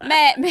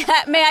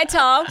 May I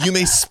talk? You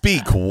may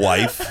speak,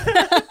 wife.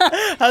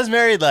 How's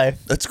married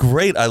life? That's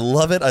great. I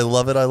love it. I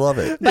love it. I love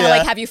it. But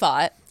like, have you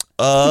fought?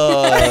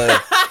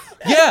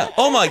 Yeah.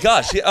 Oh my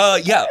gosh.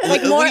 Yeah.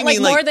 Like more, like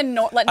more than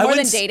more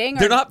than dating.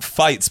 They're not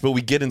fights, but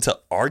we get into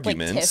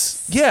arguments. Like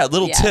tiffs. Yeah,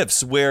 little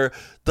tiffs where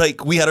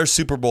like we had our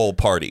Super Bowl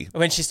party.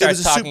 When she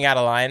starts talking out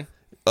of line.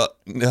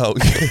 No.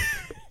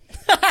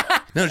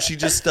 No, she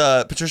just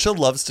Patricia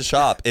loves to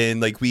shop,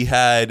 and like we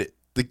had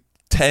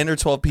 10 or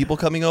 12 people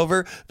coming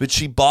over, but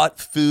she bought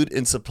food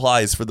and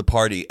supplies for the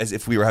party as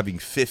if we were having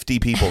 50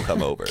 people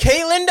come over.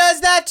 Caitlin does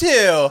that too.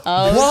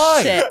 Oh,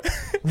 why? Shit.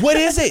 What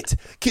is it?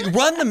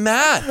 Run the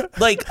math.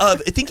 Like,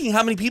 thinking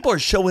how many people are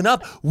showing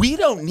up. We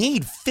don't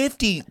need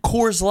 50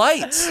 Coors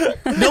Lights.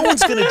 No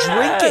one's going to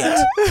drink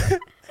it.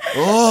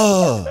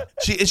 Oh,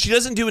 she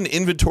doesn't do an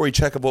inventory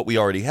check of what we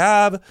already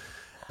have.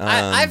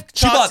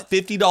 She bought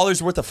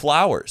 $50 worth of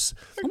flowers,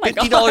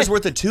 $50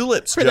 worth of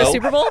tulips, for Joe, the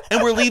Super Bowl,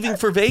 and we're leaving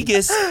for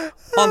Vegas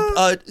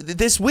on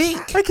this week.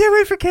 I can't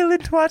wait for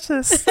Caitlin to watch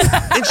this. and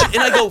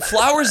I go,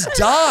 flowers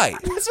die.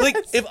 Like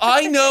if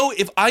I know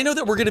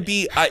that we're gonna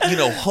be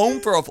home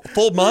for a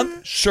full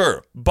month,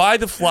 sure, buy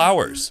the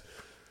flowers.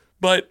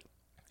 But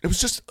it was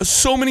just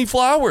so many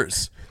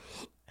flowers.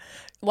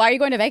 Why are you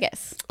going to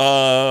Vegas?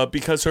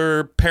 Because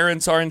her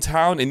parents are in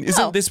town, and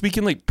isn't this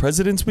weekend like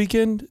President's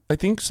Weekend? I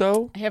think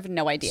so. I have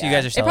no idea. So you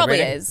guys are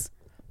celebrating? It probably is.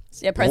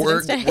 Yeah,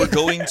 President's Day. We're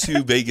going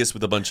to Vegas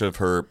with a bunch of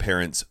her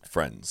parents'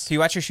 friends. So you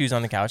watch your shoes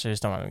on the couch. I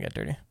just don't want them to get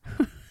dirty.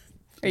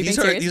 These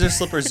are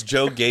slippers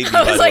Joe gave me.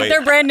 I was by like, the way.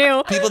 they're brand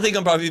new. People think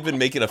I'm probably even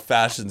making a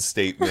fashion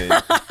statement.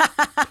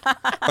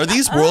 Are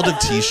these World of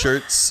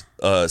T-shirts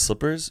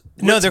slippers?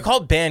 No, they're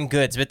called Band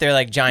Goods, but they're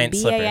like giant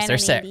slippers. They're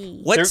sick.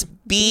 What's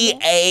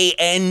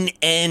BANND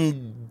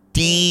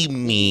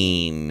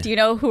mean? Do you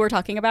know who we're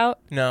talking about?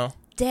 No.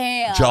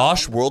 Damn.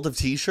 Josh, World of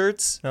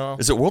T-shirts? No.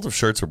 Is it World of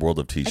Shirts or World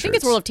of T-shirts? I think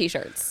it's World of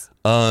T-shirts.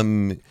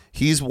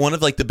 He's one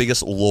of like the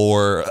biggest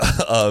lore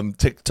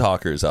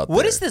TikTokers out there.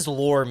 What does this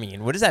lore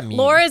mean? What does that mean?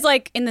 Lore is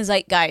like in the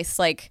zeitgeist,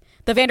 like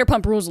the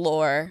Vanderpump Rules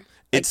lore.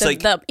 It's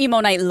the emo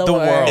night lore. The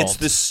world. It's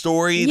the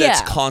story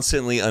that's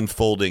constantly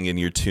unfolding, and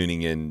you're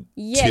tuning in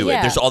to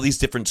it. There's all these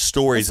different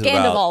stories the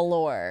about Scandival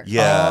lore.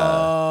 Yeah.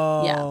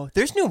 Oh. Yeah.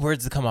 There's new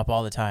words that come up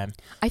all the time.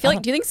 I feel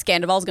like. Do you think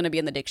Scandival is going to be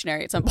in the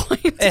dictionary at some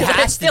point? It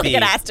has to be. I feel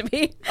like it has to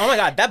be. Oh my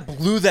god, that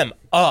blew them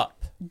up,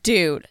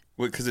 dude.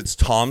 Because it's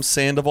Tom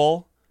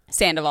Sandoval.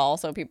 Sandoval,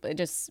 so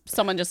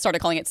someone just started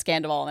calling it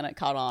Scandival, and then it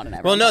caught on, and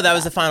everyone. Well, no, that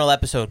was the final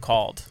episode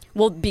called.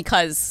 Well,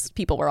 because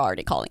people were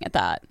already calling it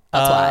that.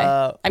 That's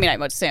why. I mean, I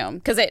would assume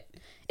because it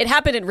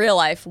happened in real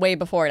life way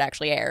before it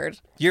actually aired.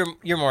 You're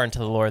more into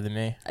the lore than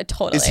me.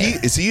 Totally.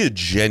 Is he a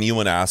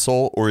genuine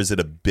asshole, or is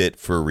it a bit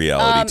for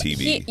reality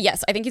TV?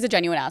 Yes, I think he's a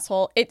genuine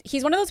asshole.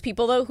 He's one of those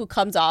people though who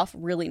comes off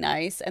really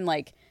nice and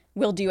like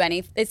will do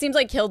any. It seems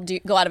like he'll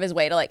go out of his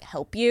way to like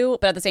help you,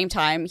 but at the same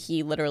time,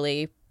 he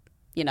literally,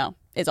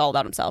 is all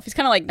about himself. He's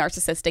kind of like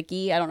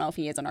narcissistic-y. I don't know if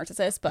he is a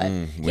narcissist, but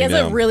he has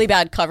a really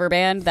bad cover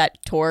band that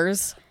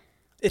tours.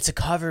 It's a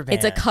cover band.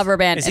 It's a cover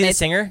band. Is he a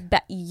singer?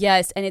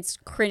 Yes, and it's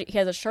cringe. He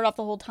has a shirt off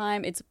the whole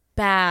time. It's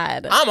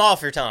bad. I'm all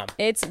for Tom.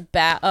 It's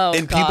bad. Oh,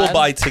 and God. people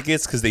buy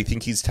tickets because they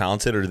think he's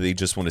talented, or do they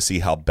just want to see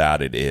how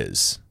bad it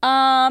is?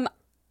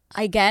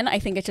 Again, I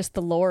think it's just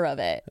the lore of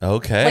it.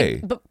 Okay.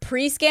 But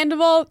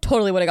pre-Scandival,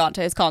 totally would have gone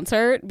to his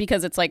concert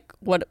because it's like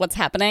what's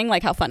happening,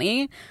 like how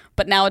funny.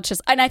 But now it's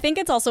just, and I think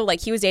it's also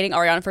like he was dating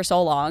Ariana for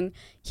so long.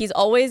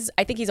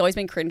 I think he's always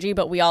been cringy,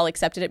 but we all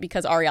accepted it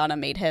because Ariana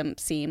made him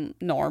seem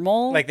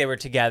normal. Like they were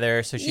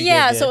together, so she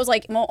so it was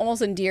like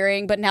almost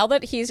endearing. But now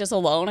that he's just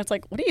alone, it's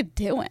like, what are you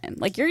doing?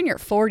 Like you're in your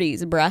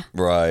 40s, bruh.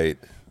 Right.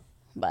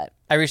 But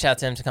I reached out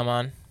to him to come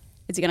on.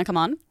 is he gonna come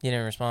on? He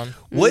didn't respond.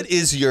 What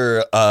is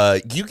your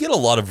you get a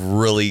lot of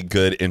really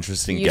good,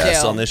 interesting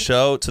guests on this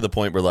show to the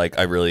point where like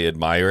I really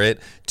admire it.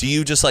 Do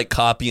you just like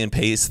copy and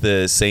paste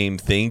the same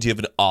thing? Do you have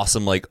an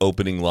awesome like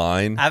opening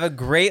line? I have a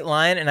great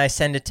line and I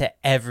send it to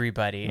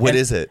everybody. What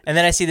is it? And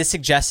then I see the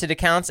suggested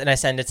accounts and I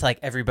send it to like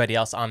everybody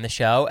else on the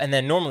show, and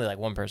then normally like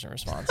one person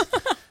responds.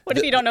 What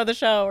if you don't know the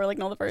show or like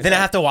know the person? Then I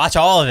have to watch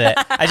all of it.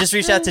 I just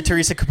reached out to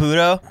Teresa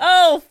Caputo.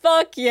 Oh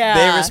fuck yeah!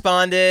 They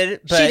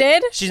responded. But she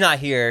did? She's not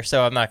here,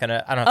 so I'm not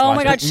gonna. I don't. Have to Oh watch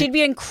my god, it. she'd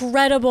be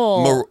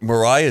incredible.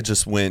 Mariah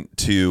just went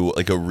to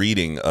like a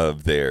reading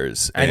of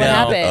theirs. I What know.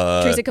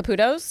 happened? Teresa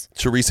Caputo's?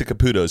 Teresa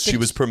Caputo's. She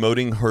was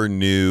promoting her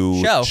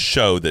new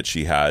show that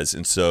she has.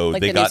 And so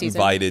Like they the new got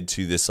season? invited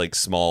to this like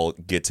small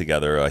get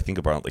together, I think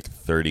about like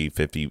 30,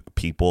 50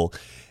 people.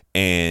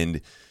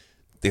 And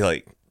they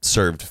like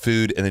served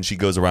food, and then she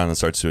goes around and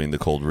starts doing the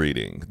cold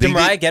reading. Did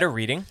Mariah get a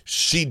reading?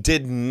 She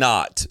did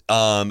not,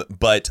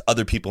 but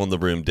other people in the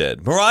room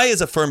did. Mariah is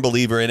a firm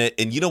believer in it.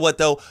 And you know what,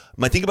 though?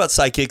 My thing about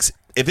psychics,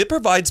 if it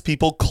provides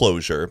people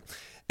closure,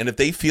 and if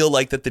they feel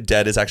like that the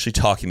dead is actually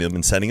talking to them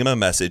and sending them a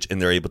message,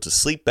 and they're able to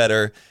sleep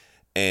better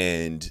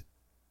and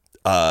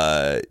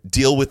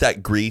deal with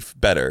that grief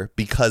better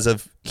because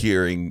of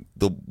hearing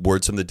the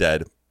words from the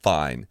dead,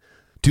 fine.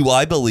 Do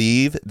I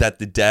believe that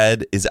the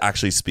dead is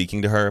actually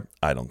speaking to her?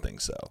 I don't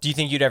think so. Do you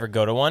think you'd ever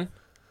go to one?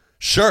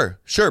 Sure.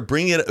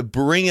 Bring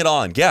it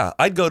on. Yeah,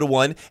 I'd go to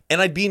one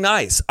and I'd be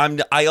nice. I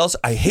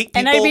hate people.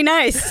 And I'd be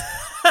nice.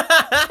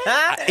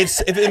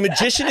 If a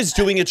magician is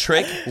doing a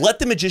trick, let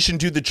the magician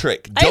do the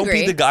trick. Don't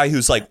be the guy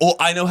who's like, oh,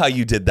 I know how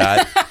you did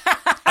that.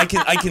 I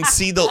can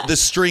see the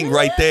string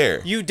right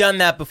there. You've done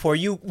that before.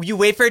 You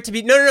wait for it to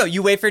be no.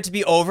 You wait for it to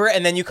be over,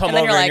 and then you come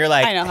over and you're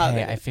like, I know how.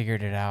 Hey, I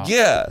figured it out.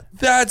 Yeah,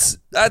 that's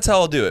how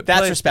I'll do it.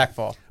 That's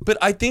respectful. But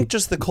I think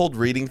just the cold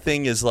reading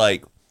thing is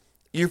like,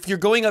 if you're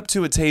going up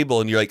to a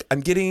table and you're like,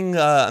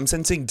 I'm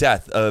sensing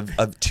death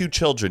of 2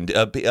 children.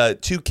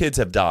 2 kids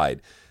have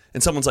died.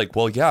 And someone's like,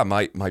 well, yeah,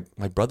 my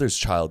brother's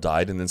child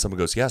died. And then someone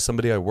goes, yeah,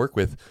 somebody I work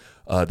with,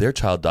 their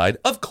child died.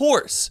 Of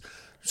course,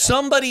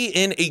 somebody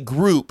in a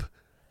group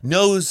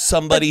knows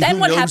somebody who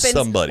knows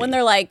somebody. When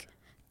they're like,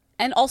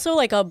 and also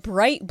like a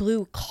bright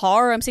blue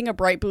car. I'm seeing a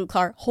bright blue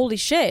car. Holy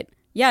shit.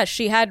 Yeah,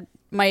 she had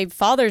my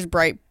father's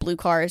bright blue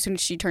car as soon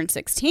as she turned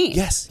 16.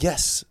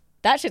 Yes.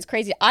 That shit's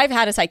crazy. I've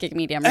had a psychic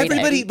medium reading.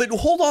 Everybody, but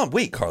hold on.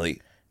 Wait,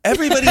 Carly.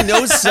 Everybody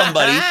knows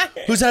somebody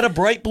who's had a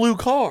bright blue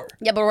car.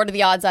 Yeah, but what are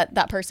the odds that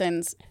that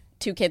person's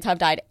 2 kids have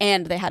died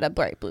and they had a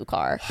bright blue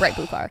car?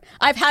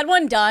 I've had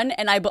one done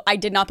and I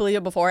did not believe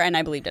it before and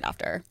I believed it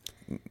after.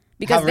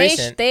 Because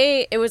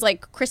it was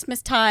like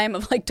Christmas time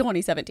of like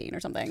 2017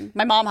 or something.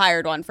 My mom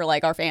hired one for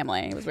like our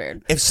family. It was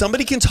weird. If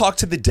somebody can talk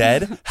to the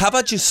dead, how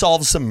about you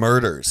solve some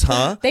murders,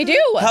 huh? They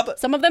do.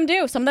 Some of them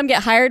do. Some of them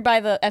get hired by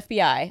the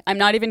FBI. I'm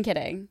not even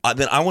kidding.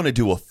 Then I want to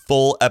do a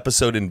full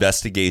episode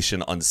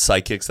investigation on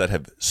psychics that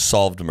have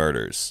solved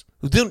murders.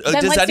 Does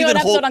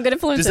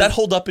that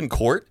hold up in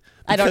court?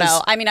 I don't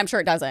know. I mean, I'm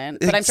sure it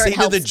doesn't, but I'm sure it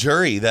helps. Say to the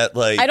jury that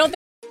like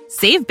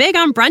Save big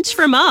on brunch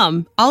for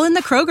mom, all in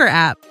the Kroger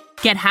app.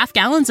 Get half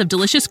gallons of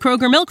delicious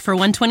Kroger milk for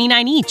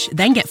 $1.29 each.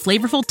 Then get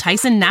flavorful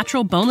Tyson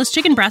natural boneless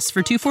chicken breasts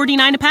for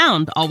 $2.49 a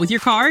pound, all with your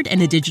card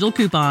and a digital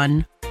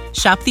coupon.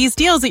 Shop these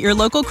deals at your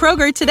local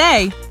Kroger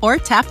today, or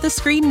tap the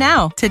screen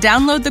now to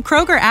download the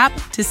Kroger app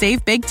to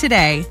save big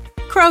today.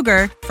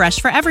 Kroger, fresh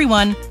for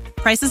everyone.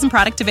 Prices and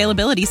product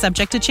availability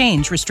subject to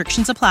change.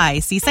 Restrictions apply.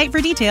 See site for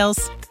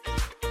details.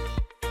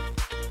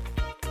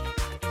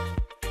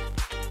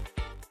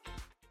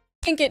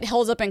 I think it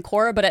holds up in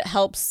court, but it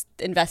helps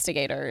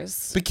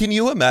investigators. But can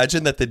you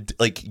imagine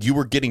that you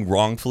were getting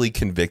wrongfully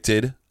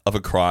convicted of a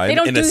crime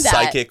and a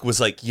psychic was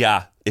like,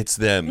 yeah, it's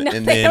them. No,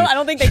 and then I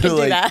don't think they can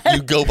do that.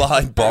 You go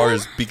behind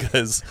bars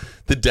because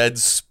the dead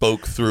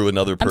spoke through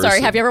another person. I'm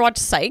sorry, have you ever watched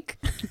Psych?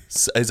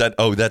 Is that,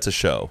 that's a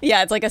show.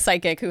 Yeah, it's like a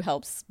psychic who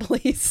helps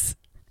police.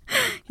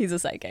 He's a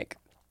psychic.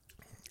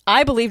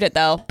 I believed it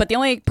though, but the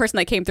only person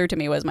that came through to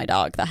me was my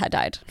dog that had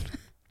died.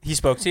 He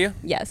spoke to you?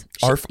 Yes.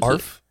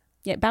 Arf?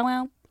 Yeah, bow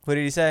wow. What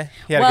did he say?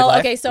 He had a good life?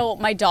 Okay, so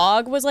my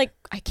dog was like,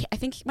 I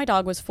think my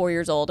dog was 4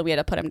 years old and we had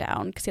to put him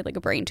down because he had like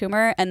a brain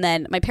tumor. And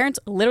then my parents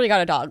literally got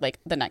a dog like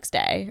the next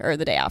day or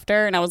the day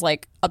after. And I was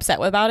like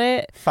upset about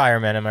it.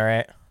 Fireman, am I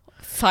right?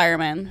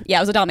 Fireman. Yeah,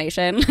 it was a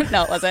Dalmatian.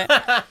 No, it wasn't.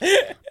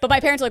 But my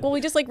parents were like, well,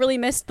 we just like really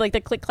missed like the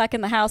click clack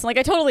in the house. And like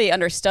I totally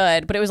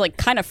understood, but it was like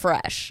kind of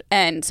fresh.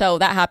 And so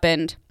that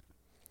happened.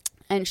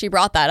 And she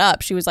brought that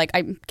up. She was like,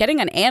 I'm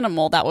getting an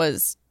animal that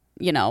was,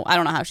 I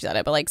don't know how she said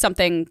it, but like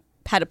something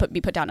had to be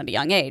put down at a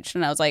young age.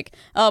 And I was like,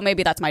 oh,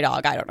 maybe that's my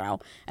dog. I don't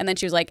know. And then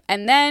she was like,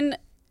 and then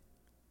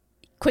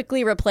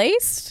quickly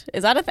replaced?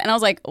 Is that a thing? And I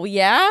was like, well,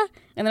 yeah.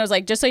 And then I was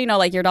like, just so you know,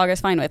 like your dog is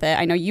fine with it.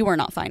 I know you were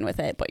not fine with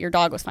it, but your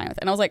dog was fine with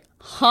it. And I was like,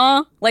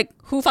 huh? Like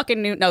who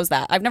fucking knows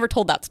that? I've never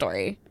told that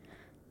story.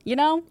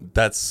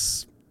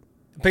 That's...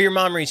 But your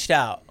mom reached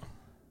out.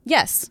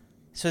 Yes.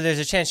 So there's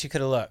a chance you could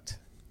have looked.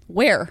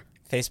 Where?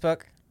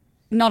 Facebook?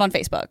 Not on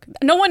Facebook.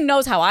 No one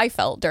knows how I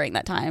felt during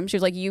that time. She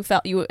was like,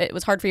 it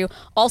was hard for you.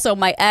 Also,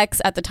 my ex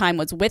at the time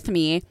was with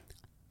me.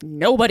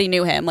 Nobody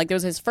knew him. Like, it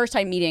was his first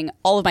time meeting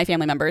all of my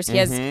family members. He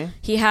has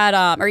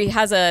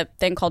a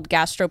thing called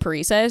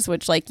gastroparesis,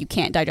 which like you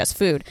can't digest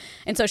food.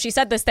 And so she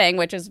said this thing,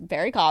 which is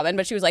very common,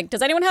 but she was like,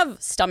 does anyone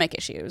have stomach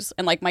issues?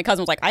 And like my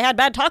cousin was like, I had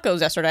bad tacos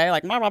yesterday,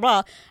 like blah, blah,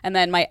 blah. And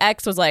then my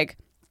ex was like,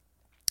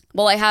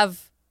 well,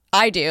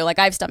 I do. Like,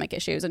 I have stomach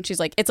issues. And she's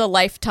like, it's a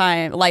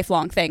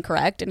lifelong thing,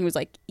 correct? And he was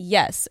like,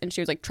 yes. And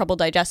she was like, trouble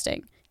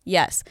digesting?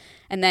 Yes.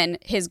 And then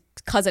his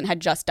cousin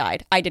had just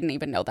died. I didn't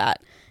even know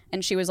that.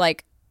 And she was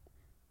like,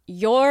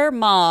 your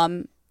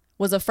mom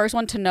was the first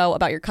one to know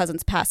about your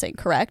cousin's passing,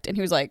 correct? And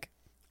he was like,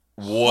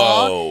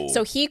 whoa.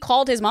 So he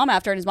called his mom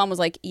after, and his mom was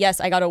like, yes,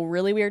 I got a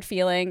really weird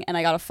feeling, and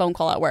I got a phone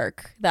call at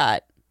work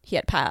that he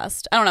had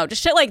passed. I don't know.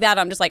 Just shit like that.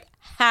 I'm just like,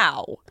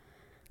 how?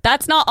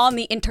 That's not on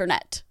the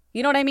internet.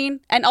 You know what I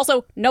mean? And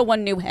also, no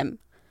one knew him.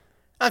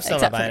 I'm still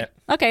not buying it.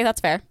 Okay, that's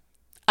fair.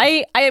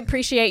 I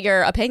appreciate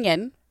your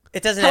opinion.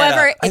 It doesn't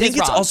However, add up. I think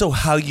it's also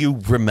how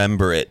you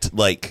remember it,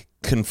 like,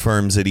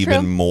 confirms it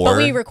even more. But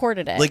we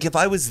recorded it. Like, if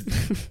I was...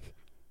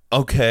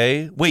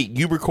 Okay. Wait,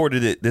 you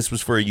recorded it. This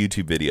was for a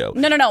YouTube video.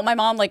 No. My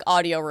mom, like,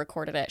 audio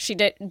recorded it. She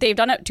did. They've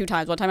done it 2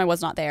 times. One time I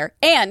was not there.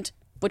 And,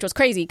 which was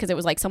crazy, because it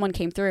was like someone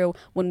came through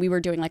when we were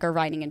doing, like, our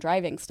riding and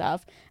driving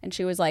stuff. And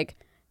she was like...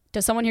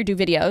 does someone here do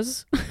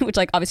videos? Which,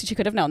 like, obviously she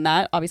could have known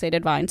that. Obviously I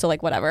did Vine, so,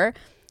 like, whatever.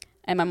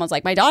 And my mom was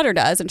like, my daughter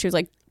does. And she was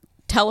like,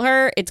 tell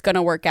her it's going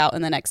to work out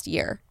in the next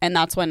year. And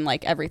that's when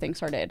like everything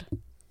started.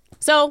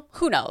 So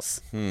who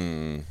knows?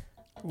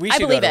 We I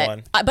should believe go to it.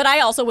 one. But I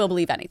also will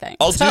believe anything.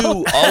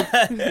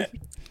 I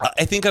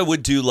think I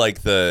would do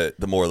like the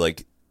more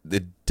like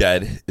the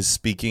dead is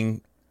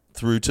speaking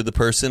through to the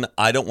person.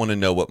 I don't want to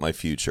know what my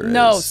future is.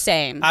 No,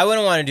 same. I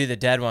wouldn't want to do the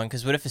dead one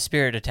because what if a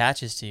spirit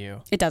attaches to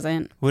you? It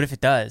doesn't. What if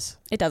it does?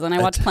 It doesn't.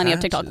 I watch plenty of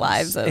TikTok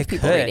lives of It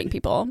people could. reading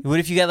people. What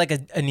if you got like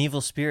an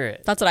evil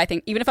spirit? That's what I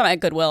think. Even if I'm at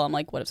Goodwill, I'm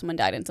like, what if someone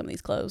died in some of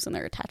these clothes and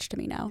they're attached to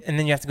me now? And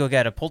then you have to go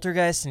get a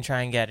poltergeist and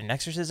try and get an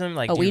exorcism?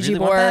 Like A do you Ouija really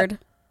want that? board.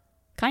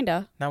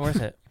 Kinda. Not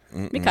worth it.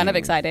 It'd be kind of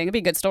exciting. It'd be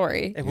a good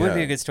story. It would be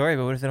Yeah. a good story,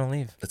 but what if they don't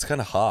leave? It's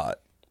kind of hot.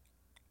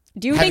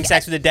 Do you Having think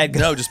sex with a dead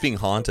No, just being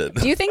haunted.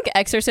 Do you think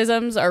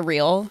exorcisms are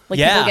real? Like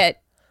Yeah.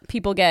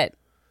 people get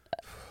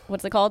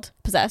what's it called?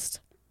 Possessed?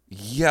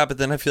 Yeah, but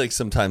then I feel like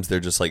sometimes they're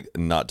just like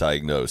not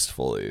diagnosed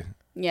fully.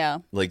 Yeah.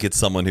 Like it's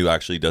someone who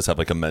actually does have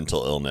like a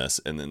mental illness,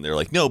 and then they're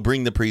like, no,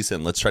 bring the priest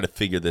in. Let's try to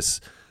figure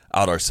this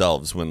out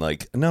ourselves. When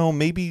like, no,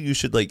 maybe you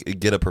should like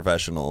get a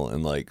professional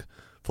and like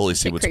fully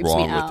see It what's creeps me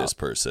wrong with out. this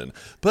person.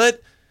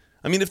 But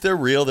I mean, if they're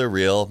real, they're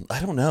real. I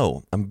don't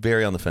know. I'm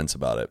very on the fence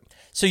about it.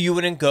 So you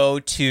wouldn't go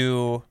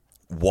to...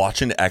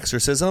 Watch an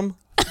exorcism?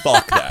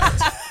 Fuck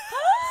that.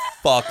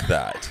 Fuck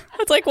that.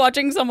 It's like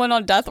watching someone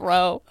on death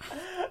row.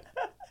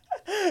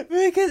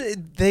 Because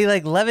they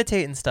like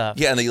levitate and stuff.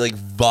 Yeah, and they like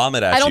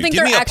vomit at you. I don't think Give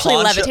they're me a actually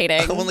poncho.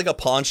 levitating. I want like a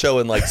poncho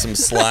and like some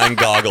slang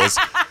goggles.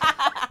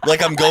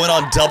 Like I'm going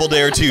on Double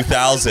Dare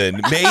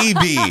 2000.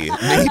 Maybe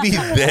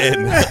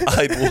then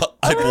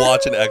I'd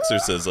watch an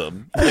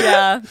exorcism.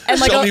 Yeah.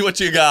 And like Show me what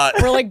you got.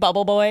 we're like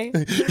Bubble Boy.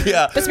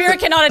 Yeah. The spirit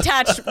cannot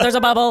attach. There's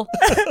a bubble.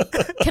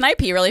 Can I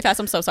pee really fast?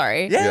 I'm so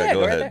sorry. Yeah,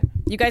 go right ahead. there.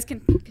 You guys can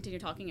continue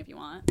talking if you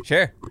want.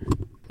 Sure.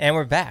 And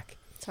we're back.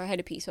 Sorry, I had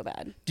to pee so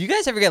bad. Do you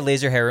guys ever get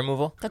laser hair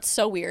removal? That's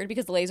so weird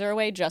because Laser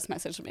Away just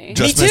messaged me.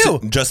 Just too.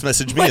 Just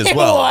message me as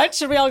well. What?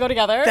 Should we all go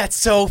together? That's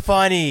so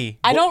funny.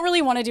 I don't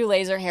really want to do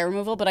laser hair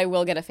removal, but I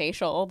will get a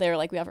facial. They're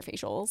like, we offer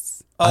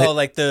facials. Oh,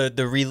 like the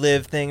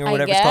relive thing or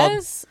whatever it's called?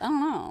 I don't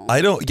know.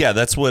 I don't. Yeah,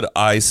 that's what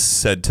I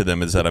said to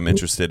them, is that I'm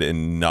interested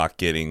in not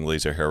getting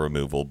laser hair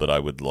removal, but I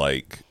would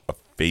like a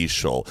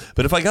facial.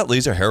 But if I got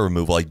laser hair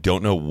removal, I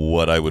don't know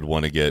what I would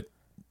want to get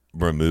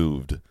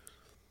removed.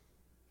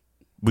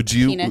 Would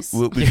you? Penis.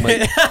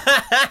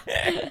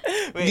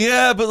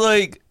 Yeah, but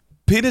like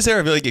penis hair,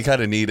 I feel like you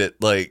kind of need it.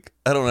 Like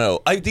I don't know.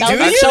 I think That would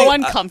be actually, so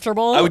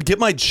uncomfortable. I would get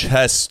my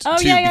chest Oh,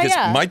 too, yeah, yeah, because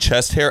yeah. my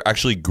chest hair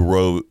actually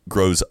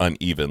grows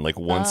uneven. Like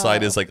one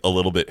side is like a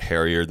little bit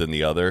hairier than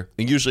the other,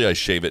 and usually I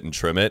shave it and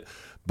trim it.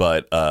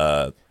 But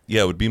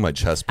yeah, it would be my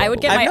chest. I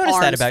would get probably. my I've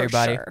noticed arms that about for your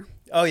body. sure.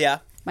 Oh, yeah.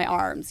 My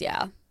arms,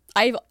 yeah.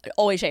 I've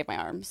always shaved my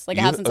arms. Like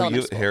I have since you elementary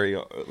have school. hairy,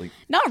 like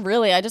Not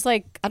really. I just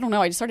like, I don't know.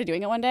 I just started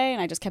doing it one day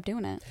and I just kept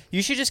doing it.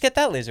 You should just get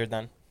that lasered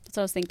then. That's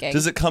what I was thinking.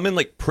 does it come in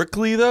like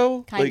prickly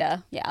though? Kinda, Like,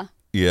 yeah.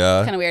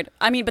 yeah. Kind of weird.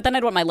 I mean, but then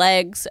I'd want my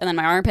legs and then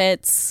my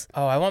armpits.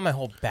 Oh, I want my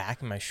whole back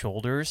and my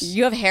shoulders.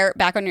 You have hair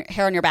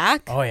on your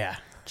back? Oh, yeah.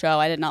 Joe,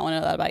 I did not want to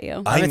know that about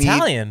you. I'm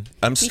Italian.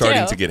 I'm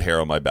starting too. to get hair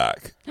on my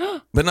back,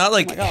 but not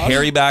like God.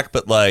 hairy back,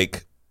 but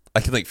like I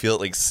can like feel it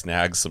like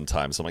snags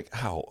sometimes. I'm like,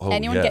 ow. Oh,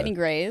 Anyone yeah. get any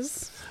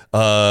grays?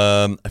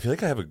 I feel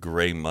like I have a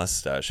gray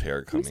mustache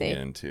hair coming see.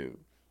 in too.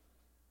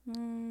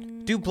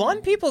 Do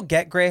blonde people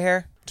get gray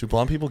hair? Do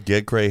blonde people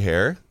get gray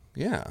hair?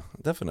 Yeah,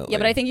 definitely. Yeah,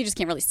 but I think you just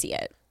can't really see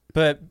it.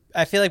 But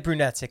I feel like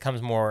brunettes, it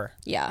comes more.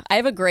 Yeah, I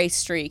have a gray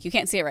streak. You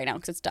can't see it right now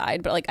because it's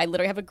dyed, but like I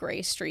literally have a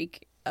gray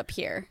streak up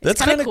here. It's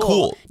That's kinda kinda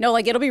cool. No,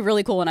 like it'll be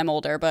really cool when I'm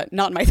older, but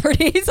not in my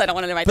 30s. I don't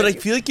want it in my 30s. But I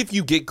feel like if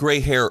you get gray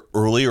hair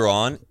earlier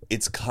on,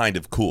 it's kind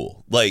of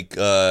cool. Like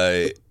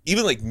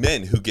even like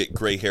men who get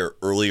gray hair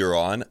earlier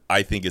on,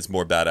 I think it's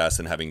more badass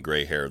than having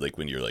gray hair like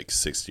when you're like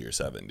 60 or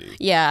 70.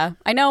 Yeah,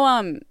 I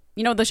know.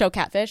 You know the show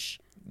Catfish?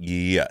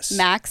 Yes.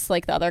 Max,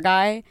 like the other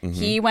guy,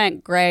 he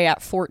went gray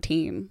at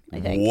 14, I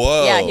think.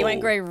 Whoa. Yeah, he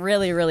went gray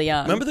really, really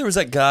young. Remember there was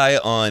that guy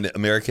on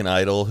American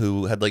Idol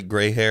who had like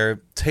gray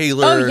hair?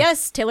 Taylor. Oh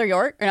yes, Taylor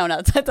York.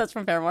 No, that's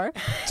from Paramore.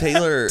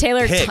 Taylor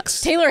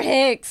Hicks. Taylor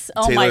Hicks.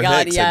 Oh Taylor my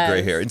God, Hicks yes. had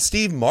gray hair. And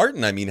Steve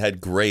Martin, I mean, had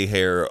gray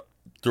hair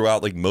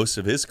throughout like most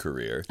of his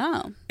career.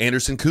 Oh.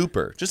 Anderson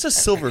Cooper. Just a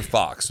silver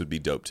fox would be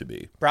dope to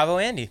be. Bravo,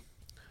 Andy.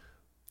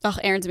 Oh,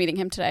 Aaron's meeting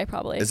him today,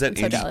 probably. Is that I'm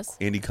so jealous.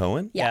 Andy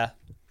Cohen? Yeah.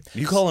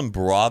 You call him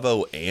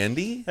Bravo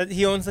Andy?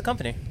 He owns the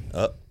company.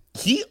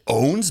 He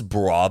owns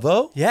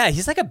Bravo? Yeah,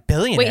 he's like a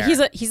billionaire.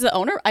 Wait, he's the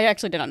owner? I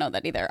actually did not know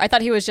that either. I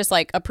thought he was just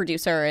like a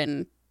producer,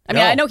 and I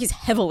mean, No. I know he's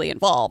heavily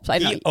involved. I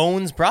know He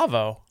owns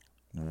Bravo.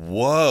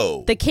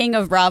 Whoa. the king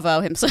of Bravo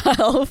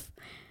himself.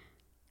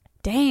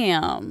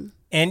 Damn.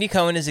 Andy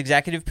Cohen is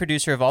executive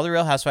producer of all the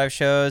Real Housewives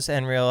shows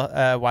and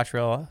Watch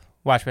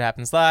What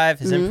Happens Live,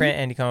 his imprint,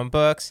 Andy Cohen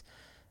Books.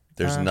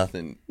 There's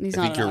nothing. He's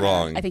I not think an you're owner.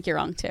 wrong. I think you're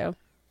wrong too.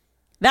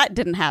 That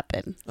didn't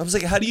happen. I was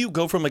like, how do you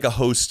go from like a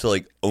host to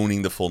like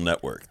owning the full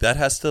network? That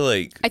has to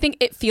like. I think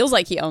it feels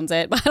like he owns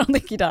it, but I don't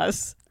think he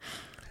does.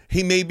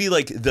 He may be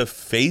like the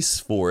face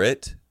for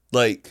it,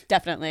 like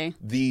Definitely.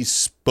 the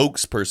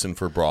spokesperson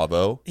for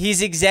Bravo.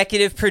 He's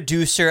executive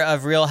producer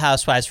of Real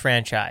Housewives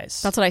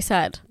franchise. That's what I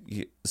said.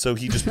 So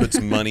he just puts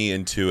money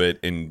into it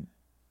and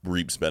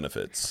reaps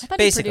benefits. I thought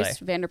Basically. he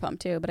produced Vanderpump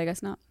too, but I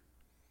guess not.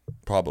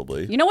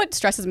 Probably. You know what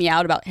stresses me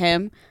out about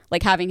him,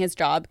 like having his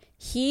job?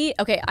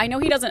 I know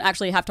he doesn't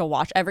actually have to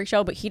watch every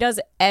show, but he does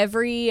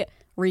every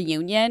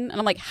reunion. And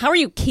I'm like, how are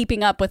you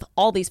keeping up with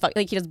all these,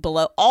 like he does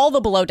all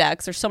the below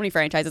decks. There's so many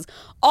franchises.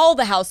 All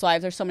the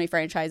Housewives, there's so many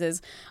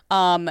franchises.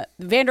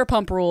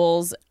 Vanderpump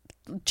Rules,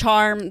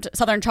 Charmed,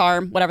 Southern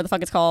Charm, whatever the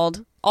fuck it's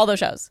called. All those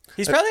shows.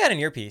 He's probably got an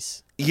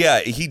earpiece.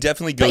 Yeah, he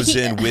definitely goes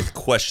in with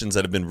questions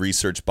that have been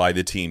researched by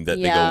the team that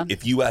they go,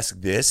 if you ask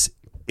this,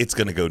 it's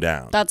going to go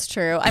down. That's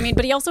true. I mean,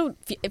 but he also,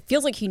 it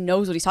feels like he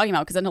knows what he's talking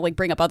about because then he'll like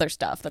bring up other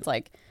stuff that's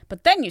like,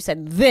 but then you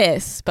said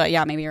this. But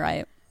yeah, maybe you're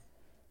right.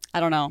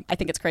 I don't know. I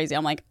think it's crazy.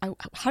 I'm like,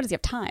 how does he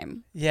have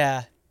time?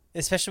 Yeah,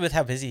 especially with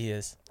how busy he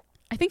is.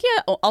 I think he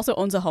also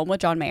owns a home with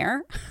John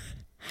Mayer.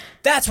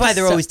 That's why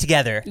they're always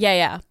together.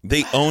 Yeah.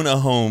 They own a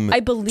home I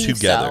believe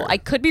together. so. I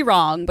could be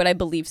wrong, but I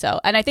believe so.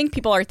 And I think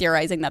people are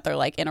theorizing that they're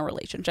like in a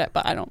relationship,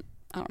 but I don't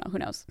know. Who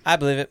knows? I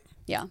believe it.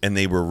 Yeah. And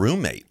they were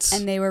roommates.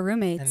 And they were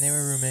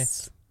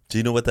roommates. Do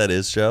you know what that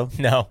is, Joe?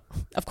 No.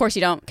 Of course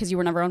you don't, because you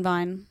were never on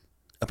Vine.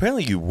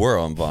 Apparently you were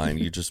on Vine.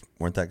 You just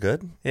weren't that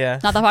good? Yeah.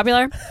 Not that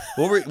popular?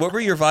 What were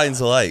your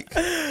Vines like?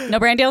 No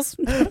brand deals?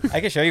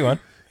 I can show you one.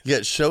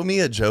 Yeah, show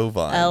me a Joe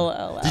Vine.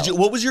 LOL.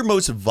 What was your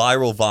most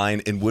viral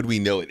Vine, and would we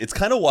know it? It's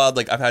kind of wild.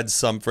 Like, I've had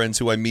some friends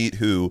who I meet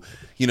who,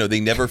 they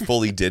never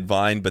fully did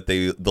Vine, but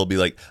they'll be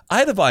like, I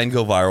had a Vine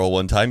go viral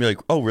one time. You're like,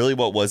 oh, really?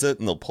 What was it?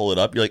 And they'll pull it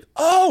up. You're like,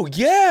 oh,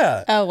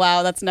 yeah. Oh,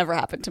 wow. That's never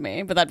happened to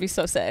me, but that'd be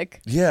so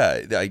sick. Yeah,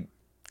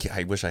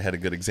 I wish I had a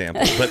good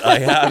example, but I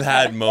have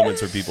had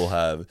moments where people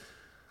have.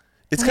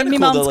 It's kind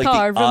of cool though,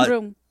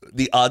 like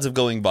the odds of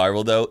going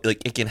viral though,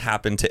 like it can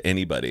happen to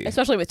anybody.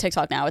 Especially with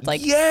TikTok now, it's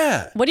like,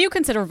 yeah. What do you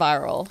consider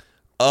viral?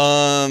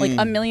 Like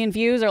 1 million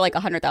views or like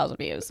 100,000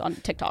 views on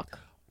TikTok?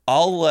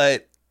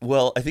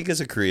 Well, I think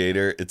as a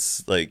creator,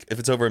 it's like if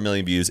it's over 1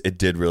 million views, it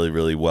did really,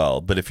 really well.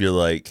 But if you're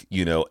like,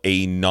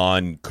 a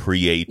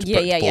non-create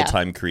but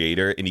full-time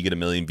creator and you get 1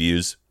 million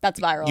views, that's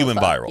viral. You went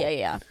viral.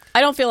 Yeah.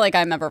 I don't feel like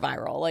I'm ever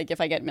viral. Like if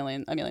I get a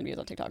million views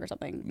on TikTok or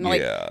something, I'm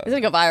like, it's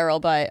gonna go viral.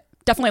 But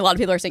definitely a lot of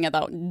people are seeing it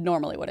that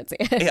normally wouldn't see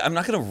it. Hey, I'm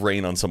not gonna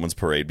rain on someone's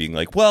parade, being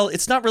like, well,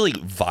 it's not really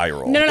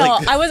viral. No.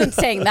 I wasn't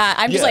saying that.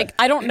 I'm just like,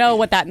 I don't know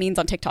what that means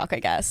on TikTok. I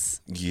guess.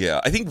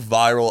 Yeah, I think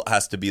viral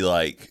has to be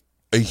like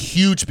a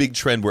huge big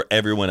trend where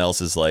everyone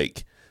else is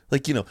like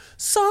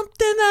something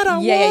that I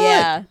want.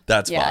 Yeah.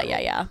 That's viral.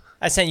 Yeah.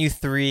 I sent you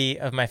 3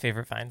 of my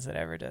favorite Vines that I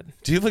ever did.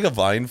 Do you have like a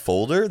Vine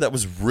folder? That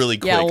was really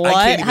quick. Yeah,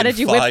 what? How did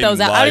you whip those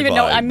out? I don't even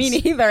know. I mean,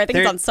 either. I think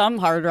it's on some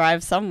hard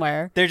drive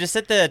somewhere. They're just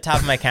at the top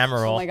of my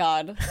camera roll. Oh my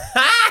god.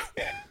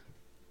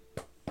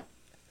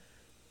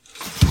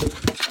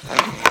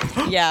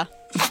 Yeah.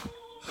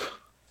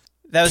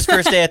 That was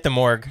first day at the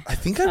morgue. I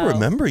think I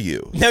remember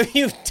you. No,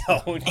 you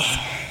don't.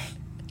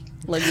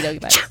 Logie dogie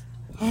bites.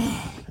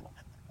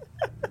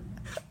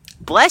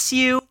 Bless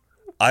you.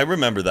 I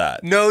remember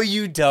that. No,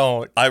 you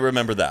don't. I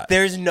remember that.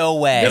 There's no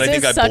way. And I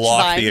think I such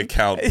blocked Vine. the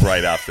account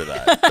right after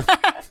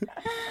that.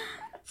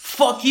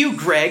 Fuck you,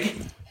 Greg.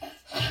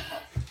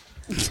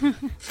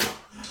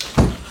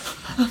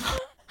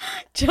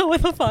 Joe,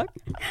 what the fuck?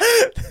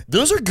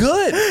 Those are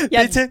good.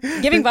 Yeah,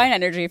 giving Vine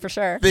energy for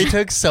sure. They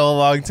took so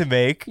long to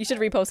make. You should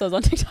repost those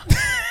on TikTok.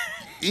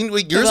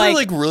 Yours are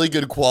like really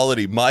good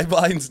quality. My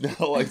Vines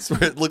now, I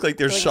swear, look like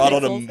they're shot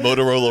on a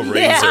Motorola Razr.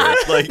 Yeah,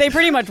 Like, they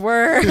pretty much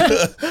were.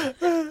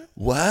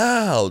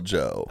 wow,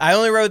 Joe. I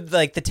only rode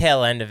like the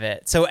tail end of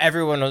it, so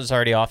everyone was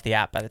already off the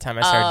app by the time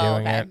I started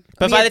doing okay. it.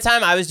 But by the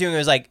time I was doing it,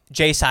 was like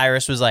Jay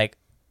Cyrus was like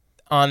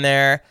on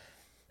there,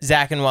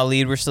 Zach and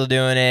Waleed were still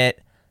doing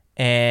it,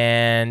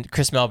 and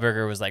Chris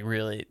Melberger was like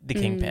really the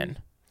kingpin.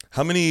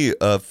 How many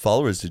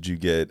followers did you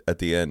get at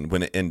the end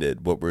when it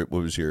ended? What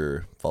was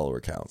your follower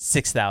count?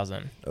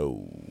 6,000.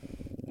 Oh,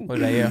 What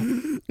about you?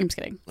 I'm just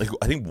kidding. like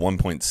I think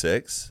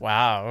 1.6.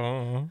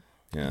 Wow.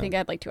 Yeah. I think I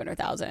had like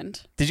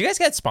 200,000. Did you guys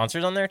get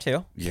sponsors on there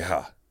too?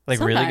 Yeah. Like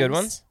really good Sometimes.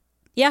 ones?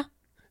 Yeah.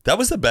 That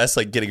was the best,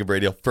 like getting a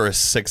radio for a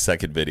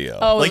 6-second video.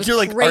 Oh, it like was you're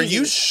like, are crazy.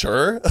 you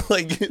sure?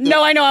 Like,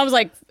 No, I know. I was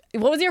like,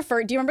 what was your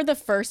first? Do you remember the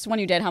first one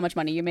you did? How much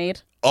money you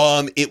made?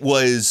 it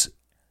was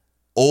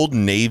Old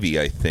Navy,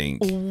 I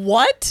think.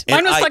 What? And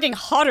Mine was I- fucking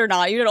Hot or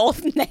Not. You did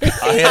Old Navy.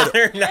 I had,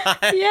 Or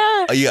not?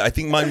 Yeah. yeah, I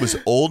think mine was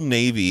Old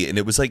Navy, and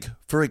it was like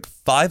for like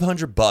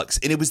 $500,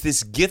 and it was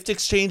this gift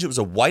exchange. It was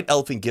a white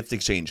elephant gift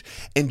exchange,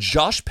 and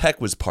Josh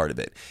Peck was part of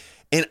it.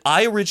 And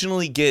I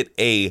originally get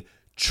a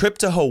trip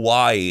to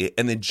Hawaii,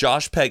 and then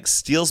Josh Peck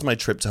steals my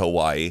trip to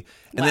Hawaii,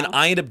 and then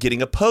I end up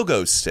getting a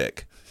pogo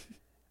stick.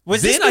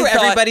 Was this Then I through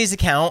thought- everybody's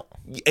account?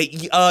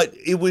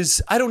 It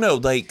was, I don't know,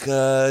 like,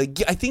 I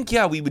think,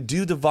 we would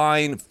do the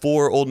Vine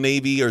for Old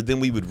Navy, or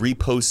then we would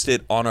repost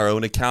it on our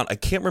own account. I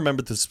can't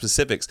remember the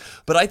specifics,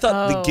 but I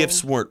thought the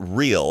gifts weren't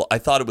real. I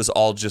thought it was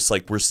all just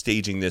like, we're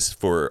staging this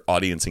for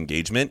audience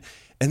engagement.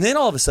 And then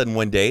all of a sudden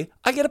one day,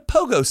 I get a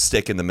pogo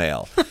stick in the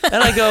mail.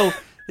 And I go,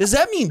 Does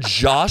that mean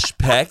Josh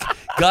Peck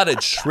got a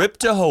trip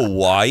to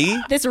Hawaii?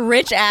 This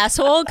rich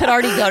asshole could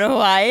already go to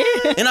Hawaii.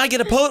 And I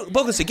get a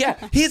pogo stick. Yeah,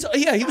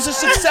 he was a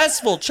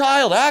successful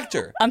child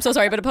actor. I'm so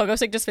sorry, but a pogo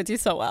stick just fits you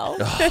so well.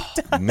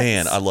 Oh,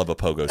 man, I love a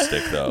pogo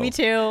stick though. Me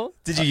too.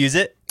 Did you use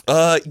it?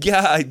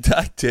 Yeah,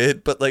 I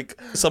did, but like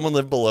someone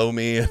lived below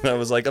me, and I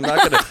was like, I'm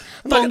not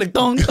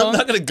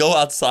gonna go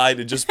outside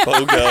and just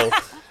pogo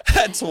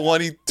at 22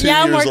 years old.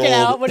 Yeah, I'm working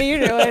out. What are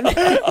you doing?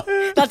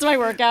 That's my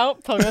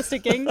workout, pogo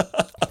sticking.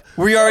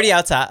 Were you already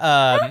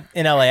outside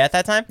in LA at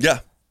that time? Yeah.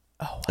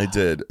 Oh, wow. I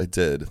did.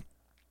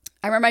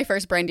 I remember my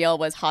first brand deal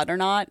was Hot or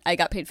Not. I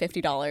got paid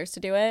 $50 to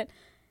do it.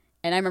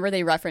 And I remember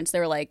they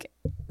were like,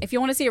 if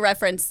you want to see a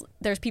reference,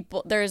 there's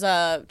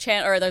a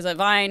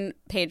Vine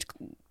page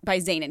by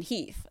Zane and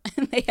Heath.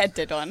 And they had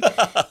did one.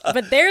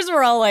 But theirs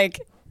were all like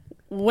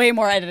way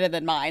more edited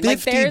than mine. Like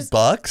 $50?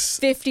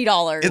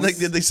 $50. And like,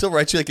 did they still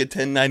write you like a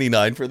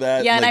 $10.99 for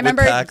that? Yeah, like, and I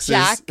remember taxes?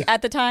 Jack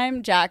at the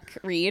time, Jack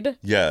Reed.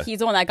 Yeah. He's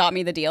the one that got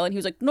me the deal. And he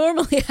was like,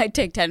 normally I'd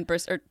take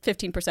 10% or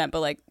 15%, but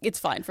like, it's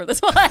fine for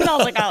this one. And I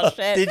was like, oh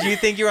shit. Did you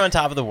think you were on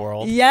top of the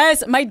world?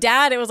 Yes. My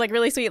dad, it was like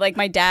really sweet. Like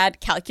my dad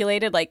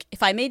calculated, like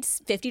if I made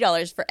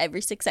 $50 for every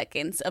 6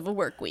 seconds of a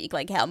work week,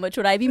 like how much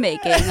would I be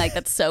making? Like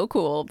that's so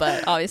cool.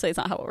 But obviously it's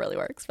not how it really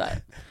works.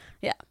 But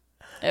yeah.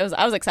 I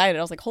was excited.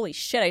 I was like, holy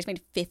shit, I just made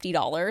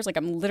 $50. Like,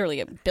 I'm literally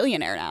a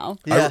billionaire now.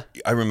 Yeah.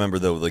 I remember,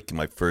 though, like,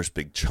 my first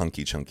big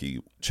chunky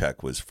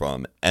check was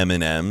from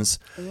M&M's.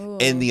 Ooh.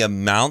 And the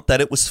amount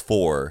that it was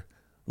for,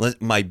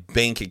 my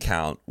bank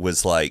account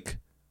was, like,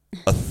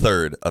 a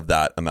third of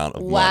that amount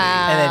of money.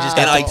 And then just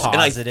got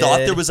deposited. And I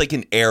thought there was, like,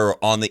 an error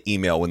on the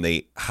email when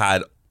they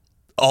had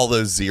all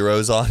those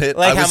zeros on it.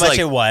 Like how much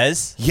it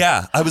was?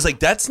 Yeah. I was like,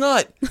 that's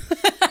not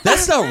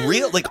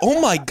real. Like, oh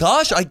my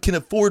gosh, I can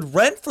afford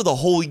rent for the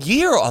whole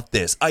year off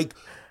this.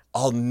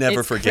 I'll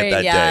never forget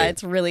that day. Yeah,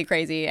 it's really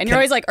crazy. And you're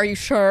always like, are you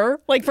sure?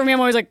 Like for me, I'm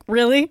always like,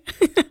 really?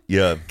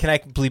 Yeah. Can I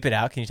bleep it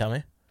out? Can you tell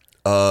me?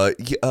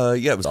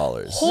 Yeah, it was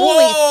dollars.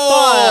 Holy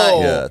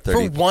fuck. Yeah,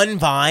 30. For one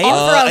Vine?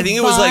 I think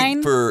it was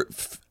like for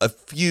a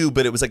few,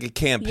 but it was like a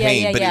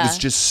campaign. But it was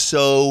just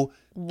so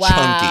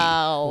chunky.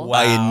 Wow.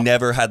 I had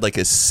never had like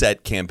a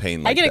set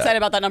campaign like I get that. excited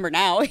about that number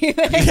now. Yeah,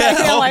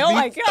 I'm like, oh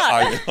my God.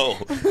 I know.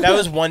 That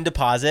was one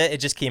deposit. It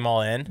just came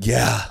all in.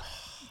 Yeah.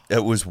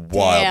 It was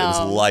wild.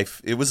 Damn.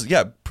 It was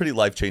pretty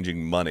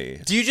life-changing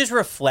money. Do you just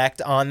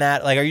reflect on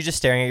that? Like, are you just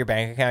staring at your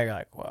bank account? You're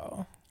like,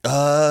 whoa.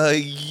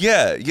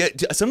 Yeah.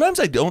 Sometimes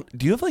I don't.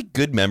 Do you have like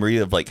good memory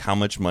of like how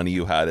much money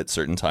you had at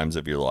certain times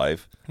of your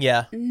life?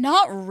 Yeah.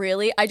 Not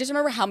really. I just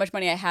remember how much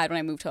money I had when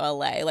I moved to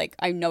LA. Like,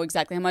 I know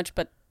exactly how much,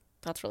 but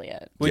that's really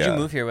it. What'd you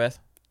move here with?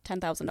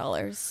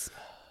 $10,000.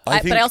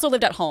 But I also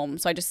lived at home,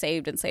 so I just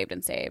saved and saved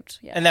and saved.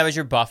 Yeah. And that was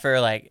your buffer,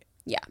 like...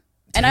 Yeah.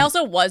 And I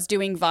also was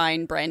doing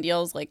Vine brand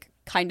deals, like,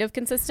 kind of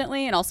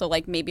consistently, and also,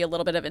 like, maybe a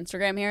little bit of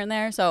Instagram here and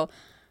there. So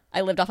I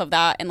lived off of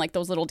that and, like,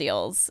 those little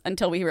deals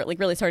until we were, like,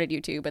 really started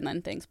YouTube, and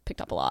then things picked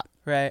up a lot.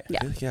 Right.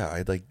 Yeah. Yeah, I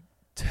had like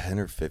 10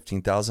 or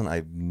 15,000. I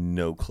have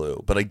no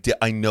clue. But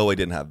I know I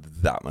didn't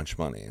have that much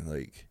money.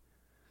 Like...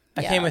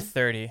 I came with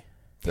 30.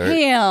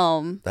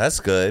 Damn. That's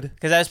good.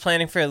 Because I was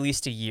planning for at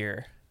least a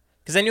year.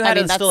 Because I knew how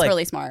to that's still like...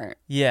 really smart.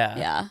 Yeah.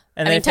 Yeah.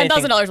 And I mean, then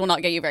 $10,000 will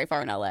not get you very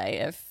far in LA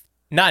if...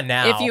 Not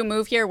now. If you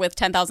move here with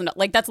 $10,000,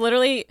 like that's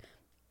literally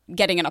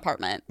getting an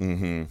apartment.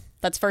 Mm-hmm.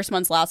 That's first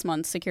month's, last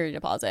month's security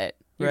deposit.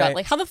 Right.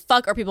 Like, how the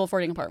fuck are people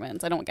affording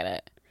apartments? I don't get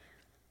it.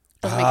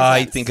 Doesn't make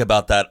I sense. think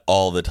about that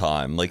all the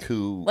time. Like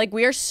who? Like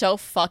we are so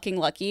fucking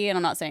lucky, and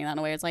I'm not saying that in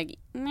a way it's like,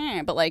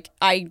 meh, but like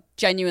I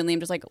genuinely am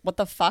just like, what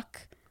the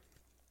fuck?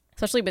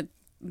 Especially with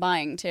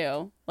buying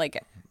too.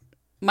 Like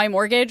my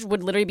mortgage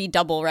would literally be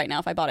double right now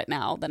if I bought it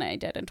now than I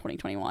did in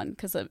 2021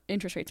 because the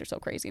interest rates are so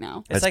crazy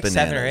now. It's That's like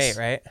bananas. 7 or 8,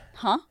 right?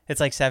 Huh? It's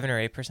like 7 or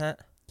 8%.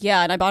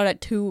 Yeah, and I bought it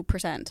at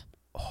 2%.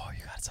 Oh,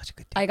 you got such a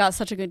good deal. I got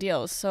such a good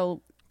deal.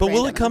 So, But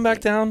will it random come and back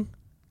lucky. down?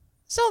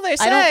 So they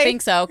say. I don't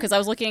think so because I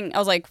was looking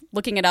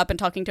it up and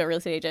talking to a real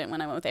estate agent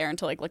when I went with Aaron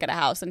to like look at a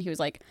house, and he was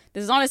like,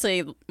 "This is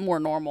honestly more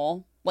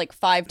normal. Like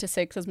 5 to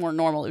 6 is more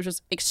normal." It was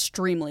just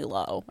extremely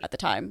low at the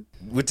time.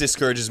 What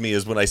discourages me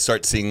is when I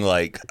start seeing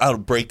like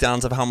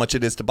breakdowns of how much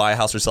it is to buy a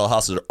house or sell a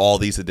house, or all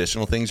these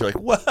additional things. You're like,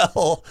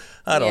 well,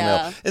 I don't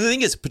know. And the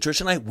thing is,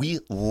 Patricia and I, we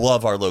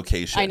love our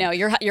location. I know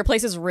your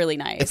place is really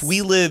nice. If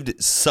we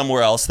lived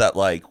somewhere else that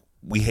like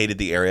we hated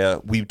the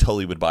area, we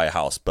totally would buy a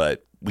house,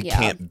 but we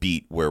can't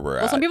beat where we're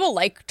at. Some people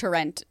like to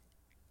rent.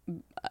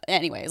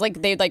 Anyways,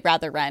 like they'd like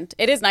rather rent.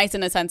 It is nice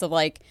in the sense of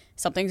like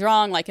something's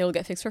wrong, like it'll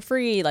get fixed for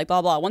free, like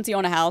blah blah. Once you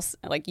own a house,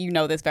 like you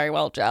know this very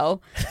well, Joe,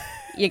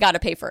 you got to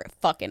pay for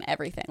fucking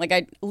everything. Like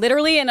I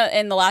literally in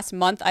the last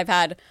month, I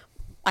had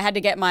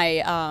to get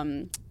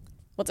my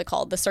what's it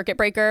called, the circuit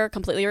breaker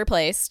completely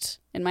replaced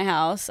in my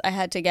house. I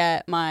had to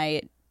get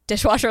my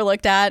dishwasher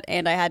looked at,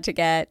 and I had to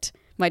get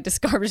my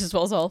garbage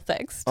disposal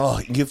fixed. Oh,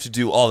 you have to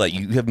do all that.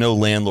 You have no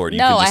landlord. You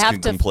No, can I just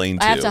have to complain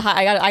to. I have to.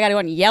 I got to go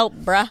on Yelp,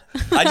 bruh.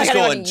 I just gotta go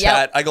go on on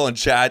chat. I go on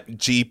Chat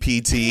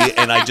GPT,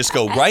 and I just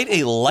go write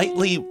a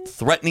lightly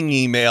threatening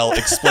email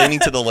explaining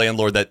to the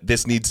landlord that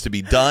this needs to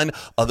be done.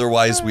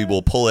 Otherwise, we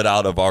will pull it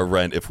out of our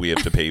rent if we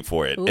have to pay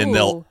for it. And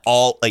they'll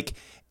all like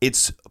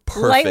it's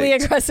perfect. Lightly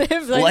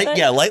aggressive.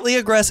 Lightly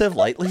aggressive,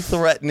 lightly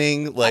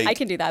threatening. Like I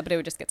can do that, but it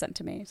would just get sent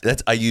to me.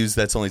 that's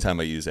the only time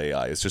I use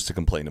AI. It's just to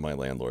complain to my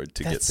landlord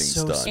to get That's things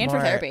so done. smart. And for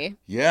therapy.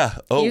 Yeah.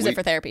 Oh, Use wait. it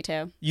for therapy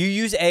too. You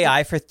use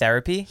AI for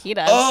therapy? He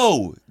does.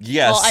 Oh,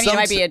 yes. Well, I mean, it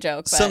might be a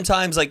joke, but-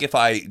 Sometimes, like, if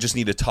I just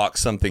need to talk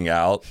something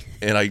out,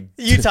 and I...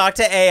 You talk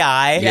to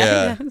AI?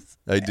 Yeah, Yes.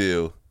 I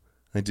do.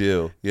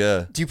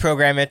 Yeah. Do you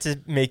program it to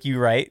make you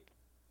write?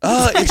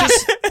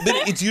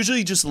 But it's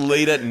usually just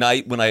late at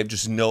night when I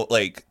just no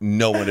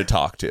one to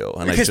talk to.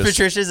 And Because I just,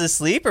 Patricia's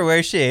asleep, or where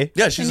is she?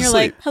 Yeah, she's And you're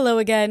asleep. like, hello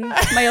again,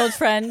 my old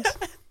friend.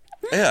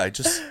 Yeah, I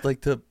just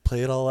like to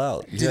play it all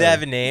out. Do they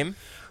have a name?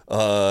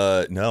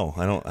 No,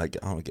 I don't. I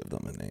don't give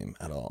them a name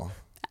at all.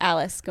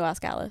 Alice. Go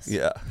ask Alice.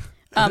 Yeah.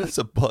 That's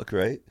a book,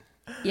 right?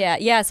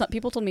 Yeah. Some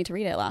people told me to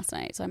read it last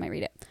night, so I might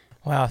read it.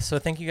 Wow. So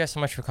thank you guys so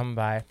much for coming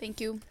by. Thank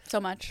you so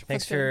much.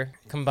 Thanks for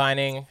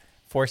combining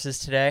forces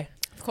today.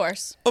 Of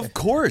course. Of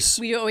course.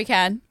 We do what we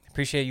can.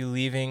 Appreciate you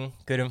leaving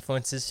good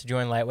influences to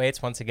join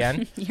Lightweights once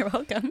again. You're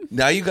welcome.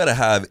 Now you got to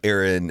have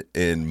Aaron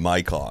and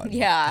Mike on.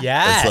 Yeah.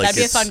 Yes. It's like That'd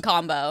be a its fun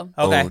combo.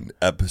 Okay. own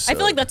episode. I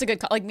feel like that's a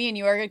good, like me and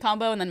you are a good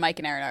combo, and then Mike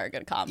and Aaron are a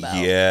good combo.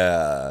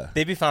 Yeah.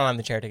 They'd be fun on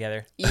the chair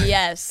together.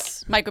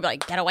 Yes. Mike would be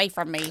like, get away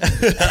from me.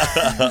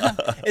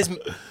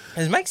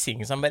 Is Mike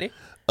seeing somebody?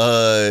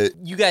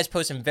 You guys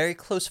post some very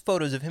close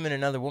photos of him and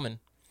another woman.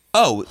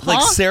 Oh,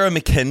 like Sarah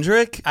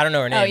McKendrick? I don't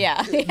know her name. Oh,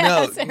 yeah.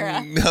 No,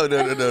 Sarah.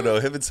 no.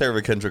 Him and Sarah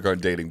McKendrick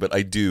aren't dating, but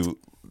I do.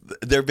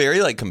 They're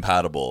very like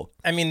compatible.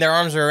 I mean, their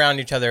arms are around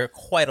each other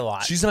quite a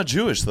lot. She's not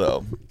Jewish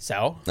though.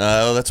 So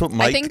That's what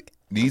Mike think-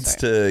 needs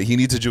to. He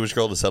needs a Jewish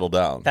girl to settle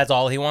down. that's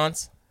all he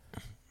wants?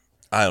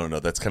 I don't know.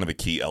 That's kind of a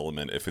key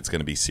element if it's going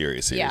to be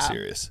serious.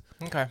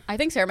 Okay. I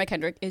think Sarah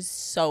McKendrick is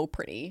so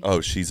pretty.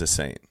 Oh, she's a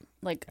saint.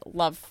 Like,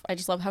 I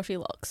just love how she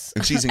looks.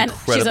 And she's she's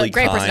incredibly a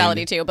great kind.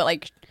 personality too, but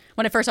like,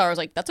 when I first saw her, I was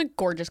like, that's a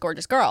gorgeous,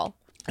 gorgeous girl.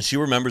 She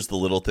remembers the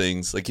little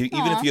things. Like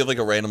even if you have like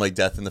a random like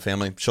death in the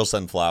family, she'll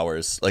send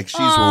flowers. Like she's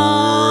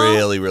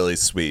really, really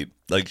sweet.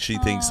 Like she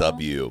thinks of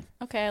you.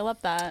 Okay, I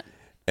love that.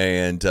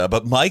 And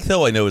but Mike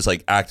though I know is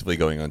like actively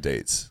going on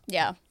dates.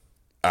 Yeah.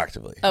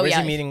 Actively. Oh, Where's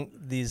yeah. he meeting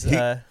these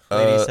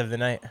ladies of the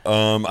night?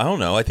 I don't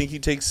know. I think he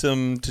takes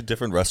them to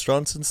different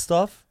restaurants and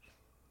stuff.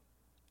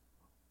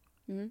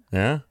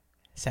 Yeah.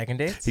 Second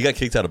dates? He got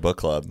kicked out of book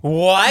club.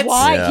 What?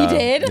 Why? Yeah. He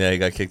did? Yeah, he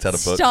got kicked out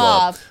of book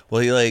Stop. club.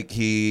 Well,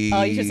 he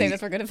Oh, you should save this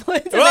for good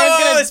influence.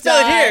 Whoa, spill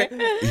it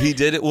here. He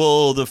did it.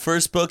 Well, the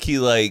first book he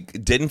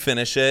like didn't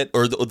finish it,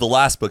 or the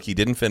last book he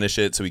didn't finish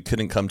it, so he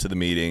couldn't come to the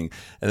meeting.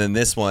 And then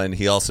this one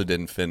he also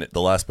didn't finish.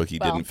 The last book he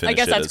Well, didn't I finish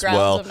guess it that's as grounds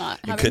well. of not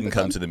He having couldn't book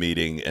come club. to the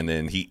meeting, and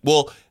then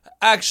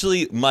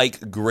actually,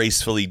 Mike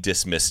gracefully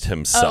dismissed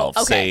himself,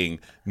 Oh, okay. saying,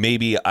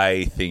 "Maybe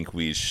I think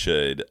we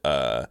should.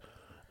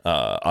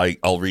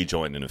 I'll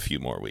rejoin in a few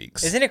more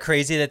weeks." Isn't it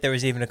crazy that there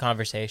was even a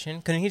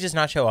conversation? Couldn't he just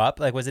not show up?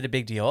 Like, was it a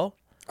big deal?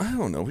 I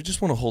don't know. We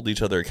just want to hold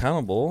each other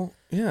accountable.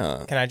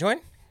 Yeah. Can I join?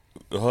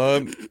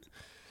 Oh.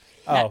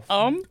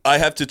 I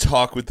have to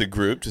talk with the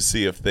group to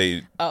see if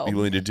they be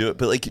willing to do it.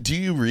 But like, do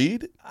you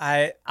read?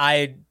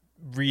 I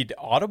read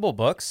Audible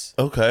books,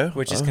 Okay.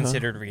 which is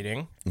considered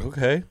reading.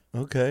 Okay.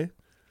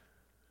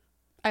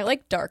 I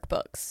like dark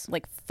books,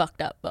 like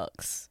fucked up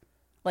books.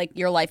 Like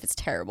Your Life is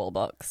Terrible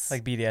books.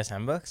 Like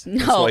BDSM books? no.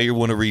 That's why you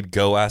want to read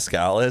Go Ask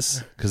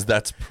Alice, because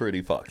that's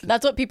pretty fucked.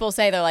 That's what people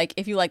say. They're like,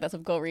 if you like that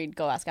stuff,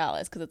 go Ask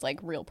Alice, because it's like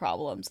real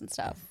problems and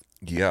stuff.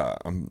 Yeah,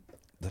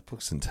 that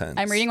book's intense.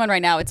 I'm reading one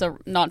right now. It's a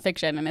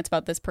nonfiction, and it's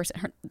about this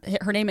person.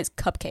 Her name is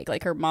Cupcake.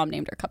 Like her mom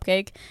named her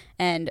Cupcake,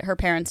 and her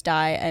parents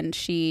die, and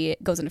she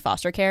goes into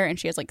foster care, and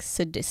she has like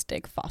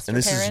sadistic foster And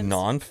this parents. is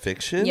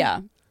nonfiction?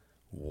 Yeah.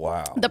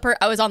 Wow.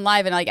 I was on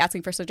live and like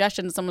asking for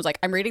suggestions. Someone was like,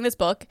 "I'm reading this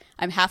book.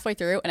 I'm halfway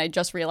through, and I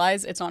just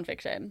realized it's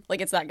nonfiction.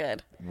 Like it's that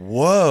good."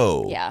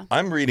 Whoa. Yeah.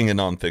 I'm reading a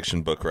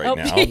nonfiction book right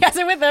now. He has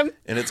it with him.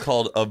 And it's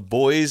called Of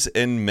Boys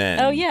and Men.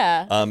 Oh,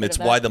 yeah. It's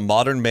Heard of why that. the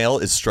modern male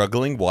is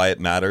struggling, why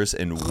it matters,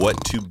 and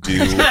what to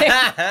do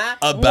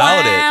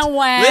about it.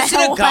 Wow, Listen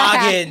to wow.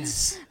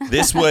 Goggins.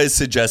 This was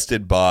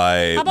suggested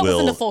by How about listen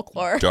Will to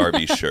folklore?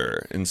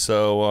 Derbyshire. And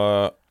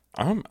so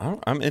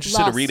I'm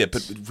interested to read it,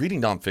 but Lost.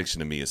 reading nonfiction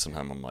to me is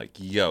sometimes I'm like,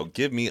 yo,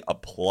 give me a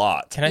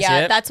plot. Can I see Yeah,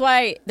 it? that's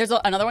why there's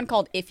another one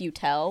called If You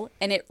Tell,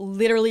 and it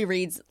literally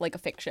reads like a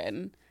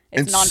fiction.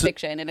 It's And so-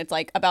 nonfiction, and it's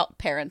like about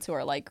parents who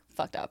are like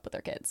fucked up with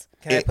their kids.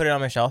 Can I put it on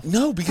my shelf?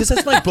 No, because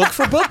that's my book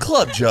for book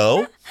club,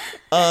 Joe.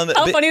 How but-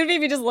 funny would it be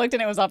if you just looked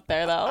and it was up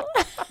there, though?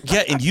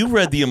 Yeah, and you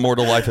read The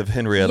Immortal Life of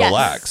Henrietta Yes,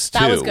 Lacks, too.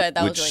 that was good.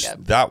 That was which really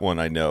good. That one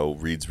I know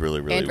reads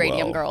really, really And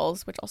Radium well.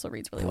 Girls, which also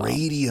reads really well.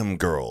 Radium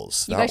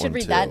Girls. You that guys should one,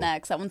 read too. that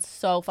next. That one's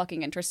so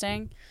fucking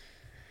interesting.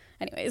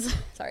 Anyways,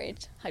 sorry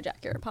to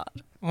hijack your pod.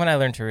 When I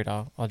learn to read,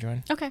 I'll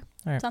join. Okay,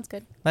 All right. sounds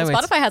good. Lightweights.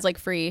 Spotify has like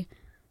free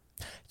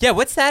Yeah,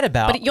 what's that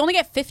about? But you only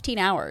get 15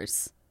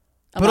 hours.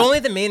 But only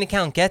the main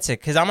account gets it,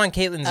 because I'm on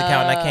Caitlin's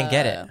account and I can't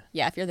get it.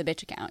 Yeah, if you're the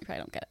bitch account, you probably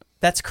don't get it.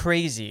 That's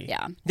crazy.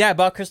 Yeah. Yeah, I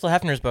bought Crystal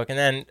Hefner's book, and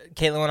then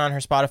Caitlin went on her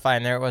Spotify,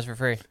 and there it was for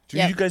free. Do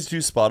you guys do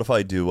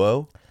Spotify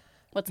Duo?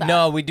 What's that?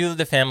 No, we do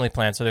the family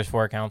plan, so there's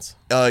 4 accounts.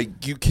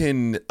 You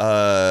can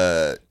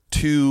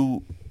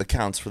 2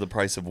 accounts for the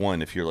price of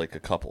 1 if you're like a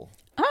couple.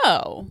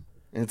 Oh.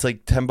 And it's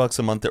like $10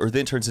 a month, or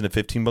then it turns into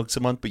 $15 a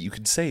month, but you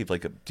can save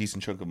like a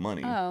decent chunk of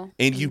money. Oh.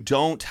 And you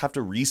don't have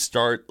to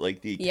restart like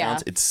the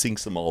accounts. It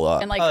syncs them all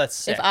up. And like, that's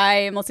sick. if I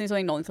am listening to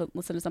something, Nolan can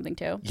listen to something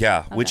too.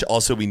 Yeah, which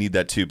also we need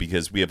that too,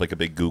 because we have like a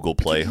big Google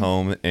Play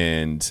home,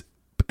 and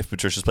if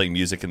Patricia's playing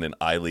music and then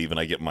I leave and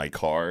I get in my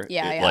car, it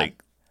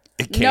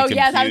can't it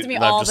happens to me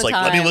and all I'm just the like,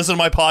 time. let me listen to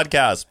my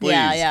podcast, please.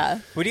 Yeah.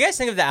 What do you guys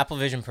think of the Apple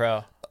Vision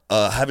Pro?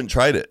 Haven't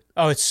tried it.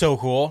 Oh, it's so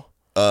cool.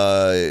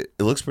 It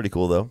looks pretty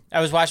cool though. I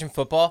was watching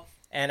football,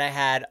 and I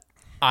had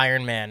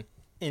Iron Man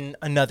in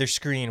another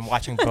screen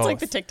watching both. It's like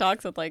the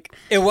TikToks with like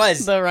it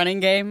was the running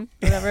game,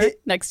 whatever,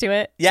 next to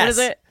it. Yes. What is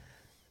it?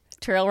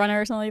 Trail runner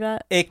or something like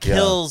that? It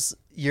kills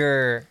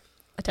your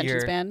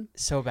Attention span.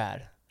 So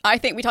bad. I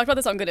think we talked about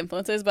this on Good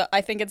Influences, but I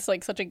think it's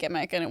like such a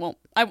gimmick, and it won't.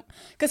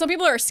 Because some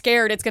people are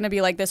scared it's going to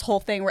be like this whole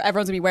thing where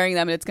everyone's going to be wearing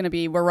them, and it's going to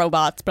be we're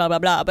robots, blah blah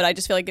blah. But I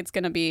just feel like it's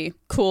going to be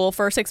cool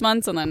for 6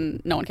 months, and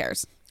then no one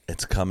cares.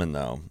 It's coming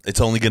though.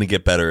 It's only going to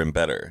get better and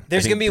better.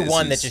 There's going to be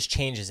one that just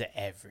changes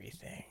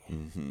everything.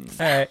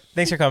 Mm-hmm. All right.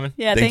 Thanks for coming.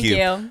 Yeah, thank you.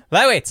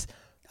 Lightweights.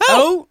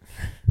 Oh!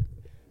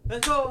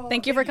 Let's go.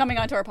 Thank you for coming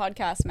onto our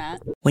podcast,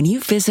 Matt. When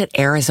you visit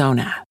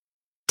Arizona,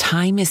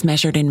 time is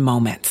measured in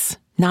moments,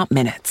 not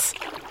minutes.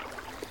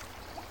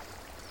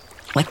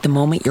 Like the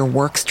moment your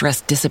work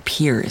stress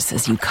disappears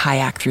as you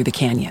kayak through the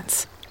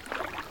canyons.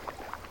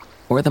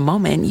 Or the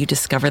moment you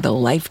discover the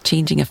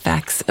life-changing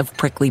effects of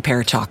prickly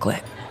pear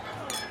chocolate.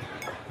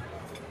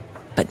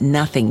 But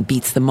nothing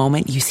beats the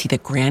moment you see the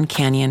Grand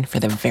Canyon for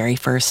the very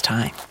first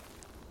time.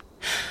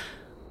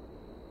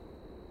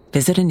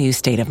 Visit a new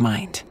state of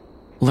mind.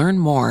 Learn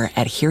more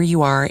at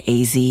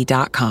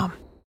hereyouareaz.com.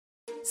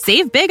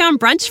 Save big on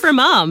brunch for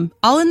mom,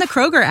 all in the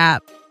Kroger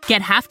app.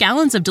 Get half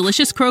gallons of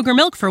delicious Kroger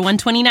milk for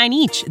 $1.29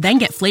 each. Then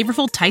get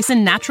flavorful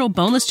Tyson natural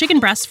boneless chicken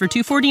breasts for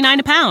 $2.49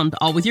 a pound,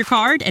 all with your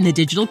card and a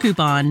digital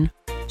coupon.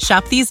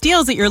 Shop these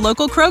deals at your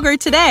local Kroger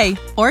today,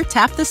 or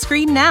tap the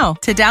screen now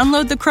to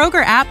download the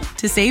Kroger app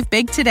to save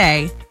big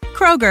today.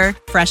 Kroger,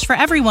 fresh for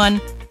everyone.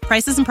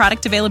 Prices and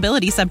product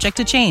availability subject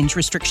to change.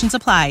 Restrictions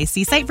apply.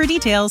 See site for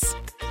details.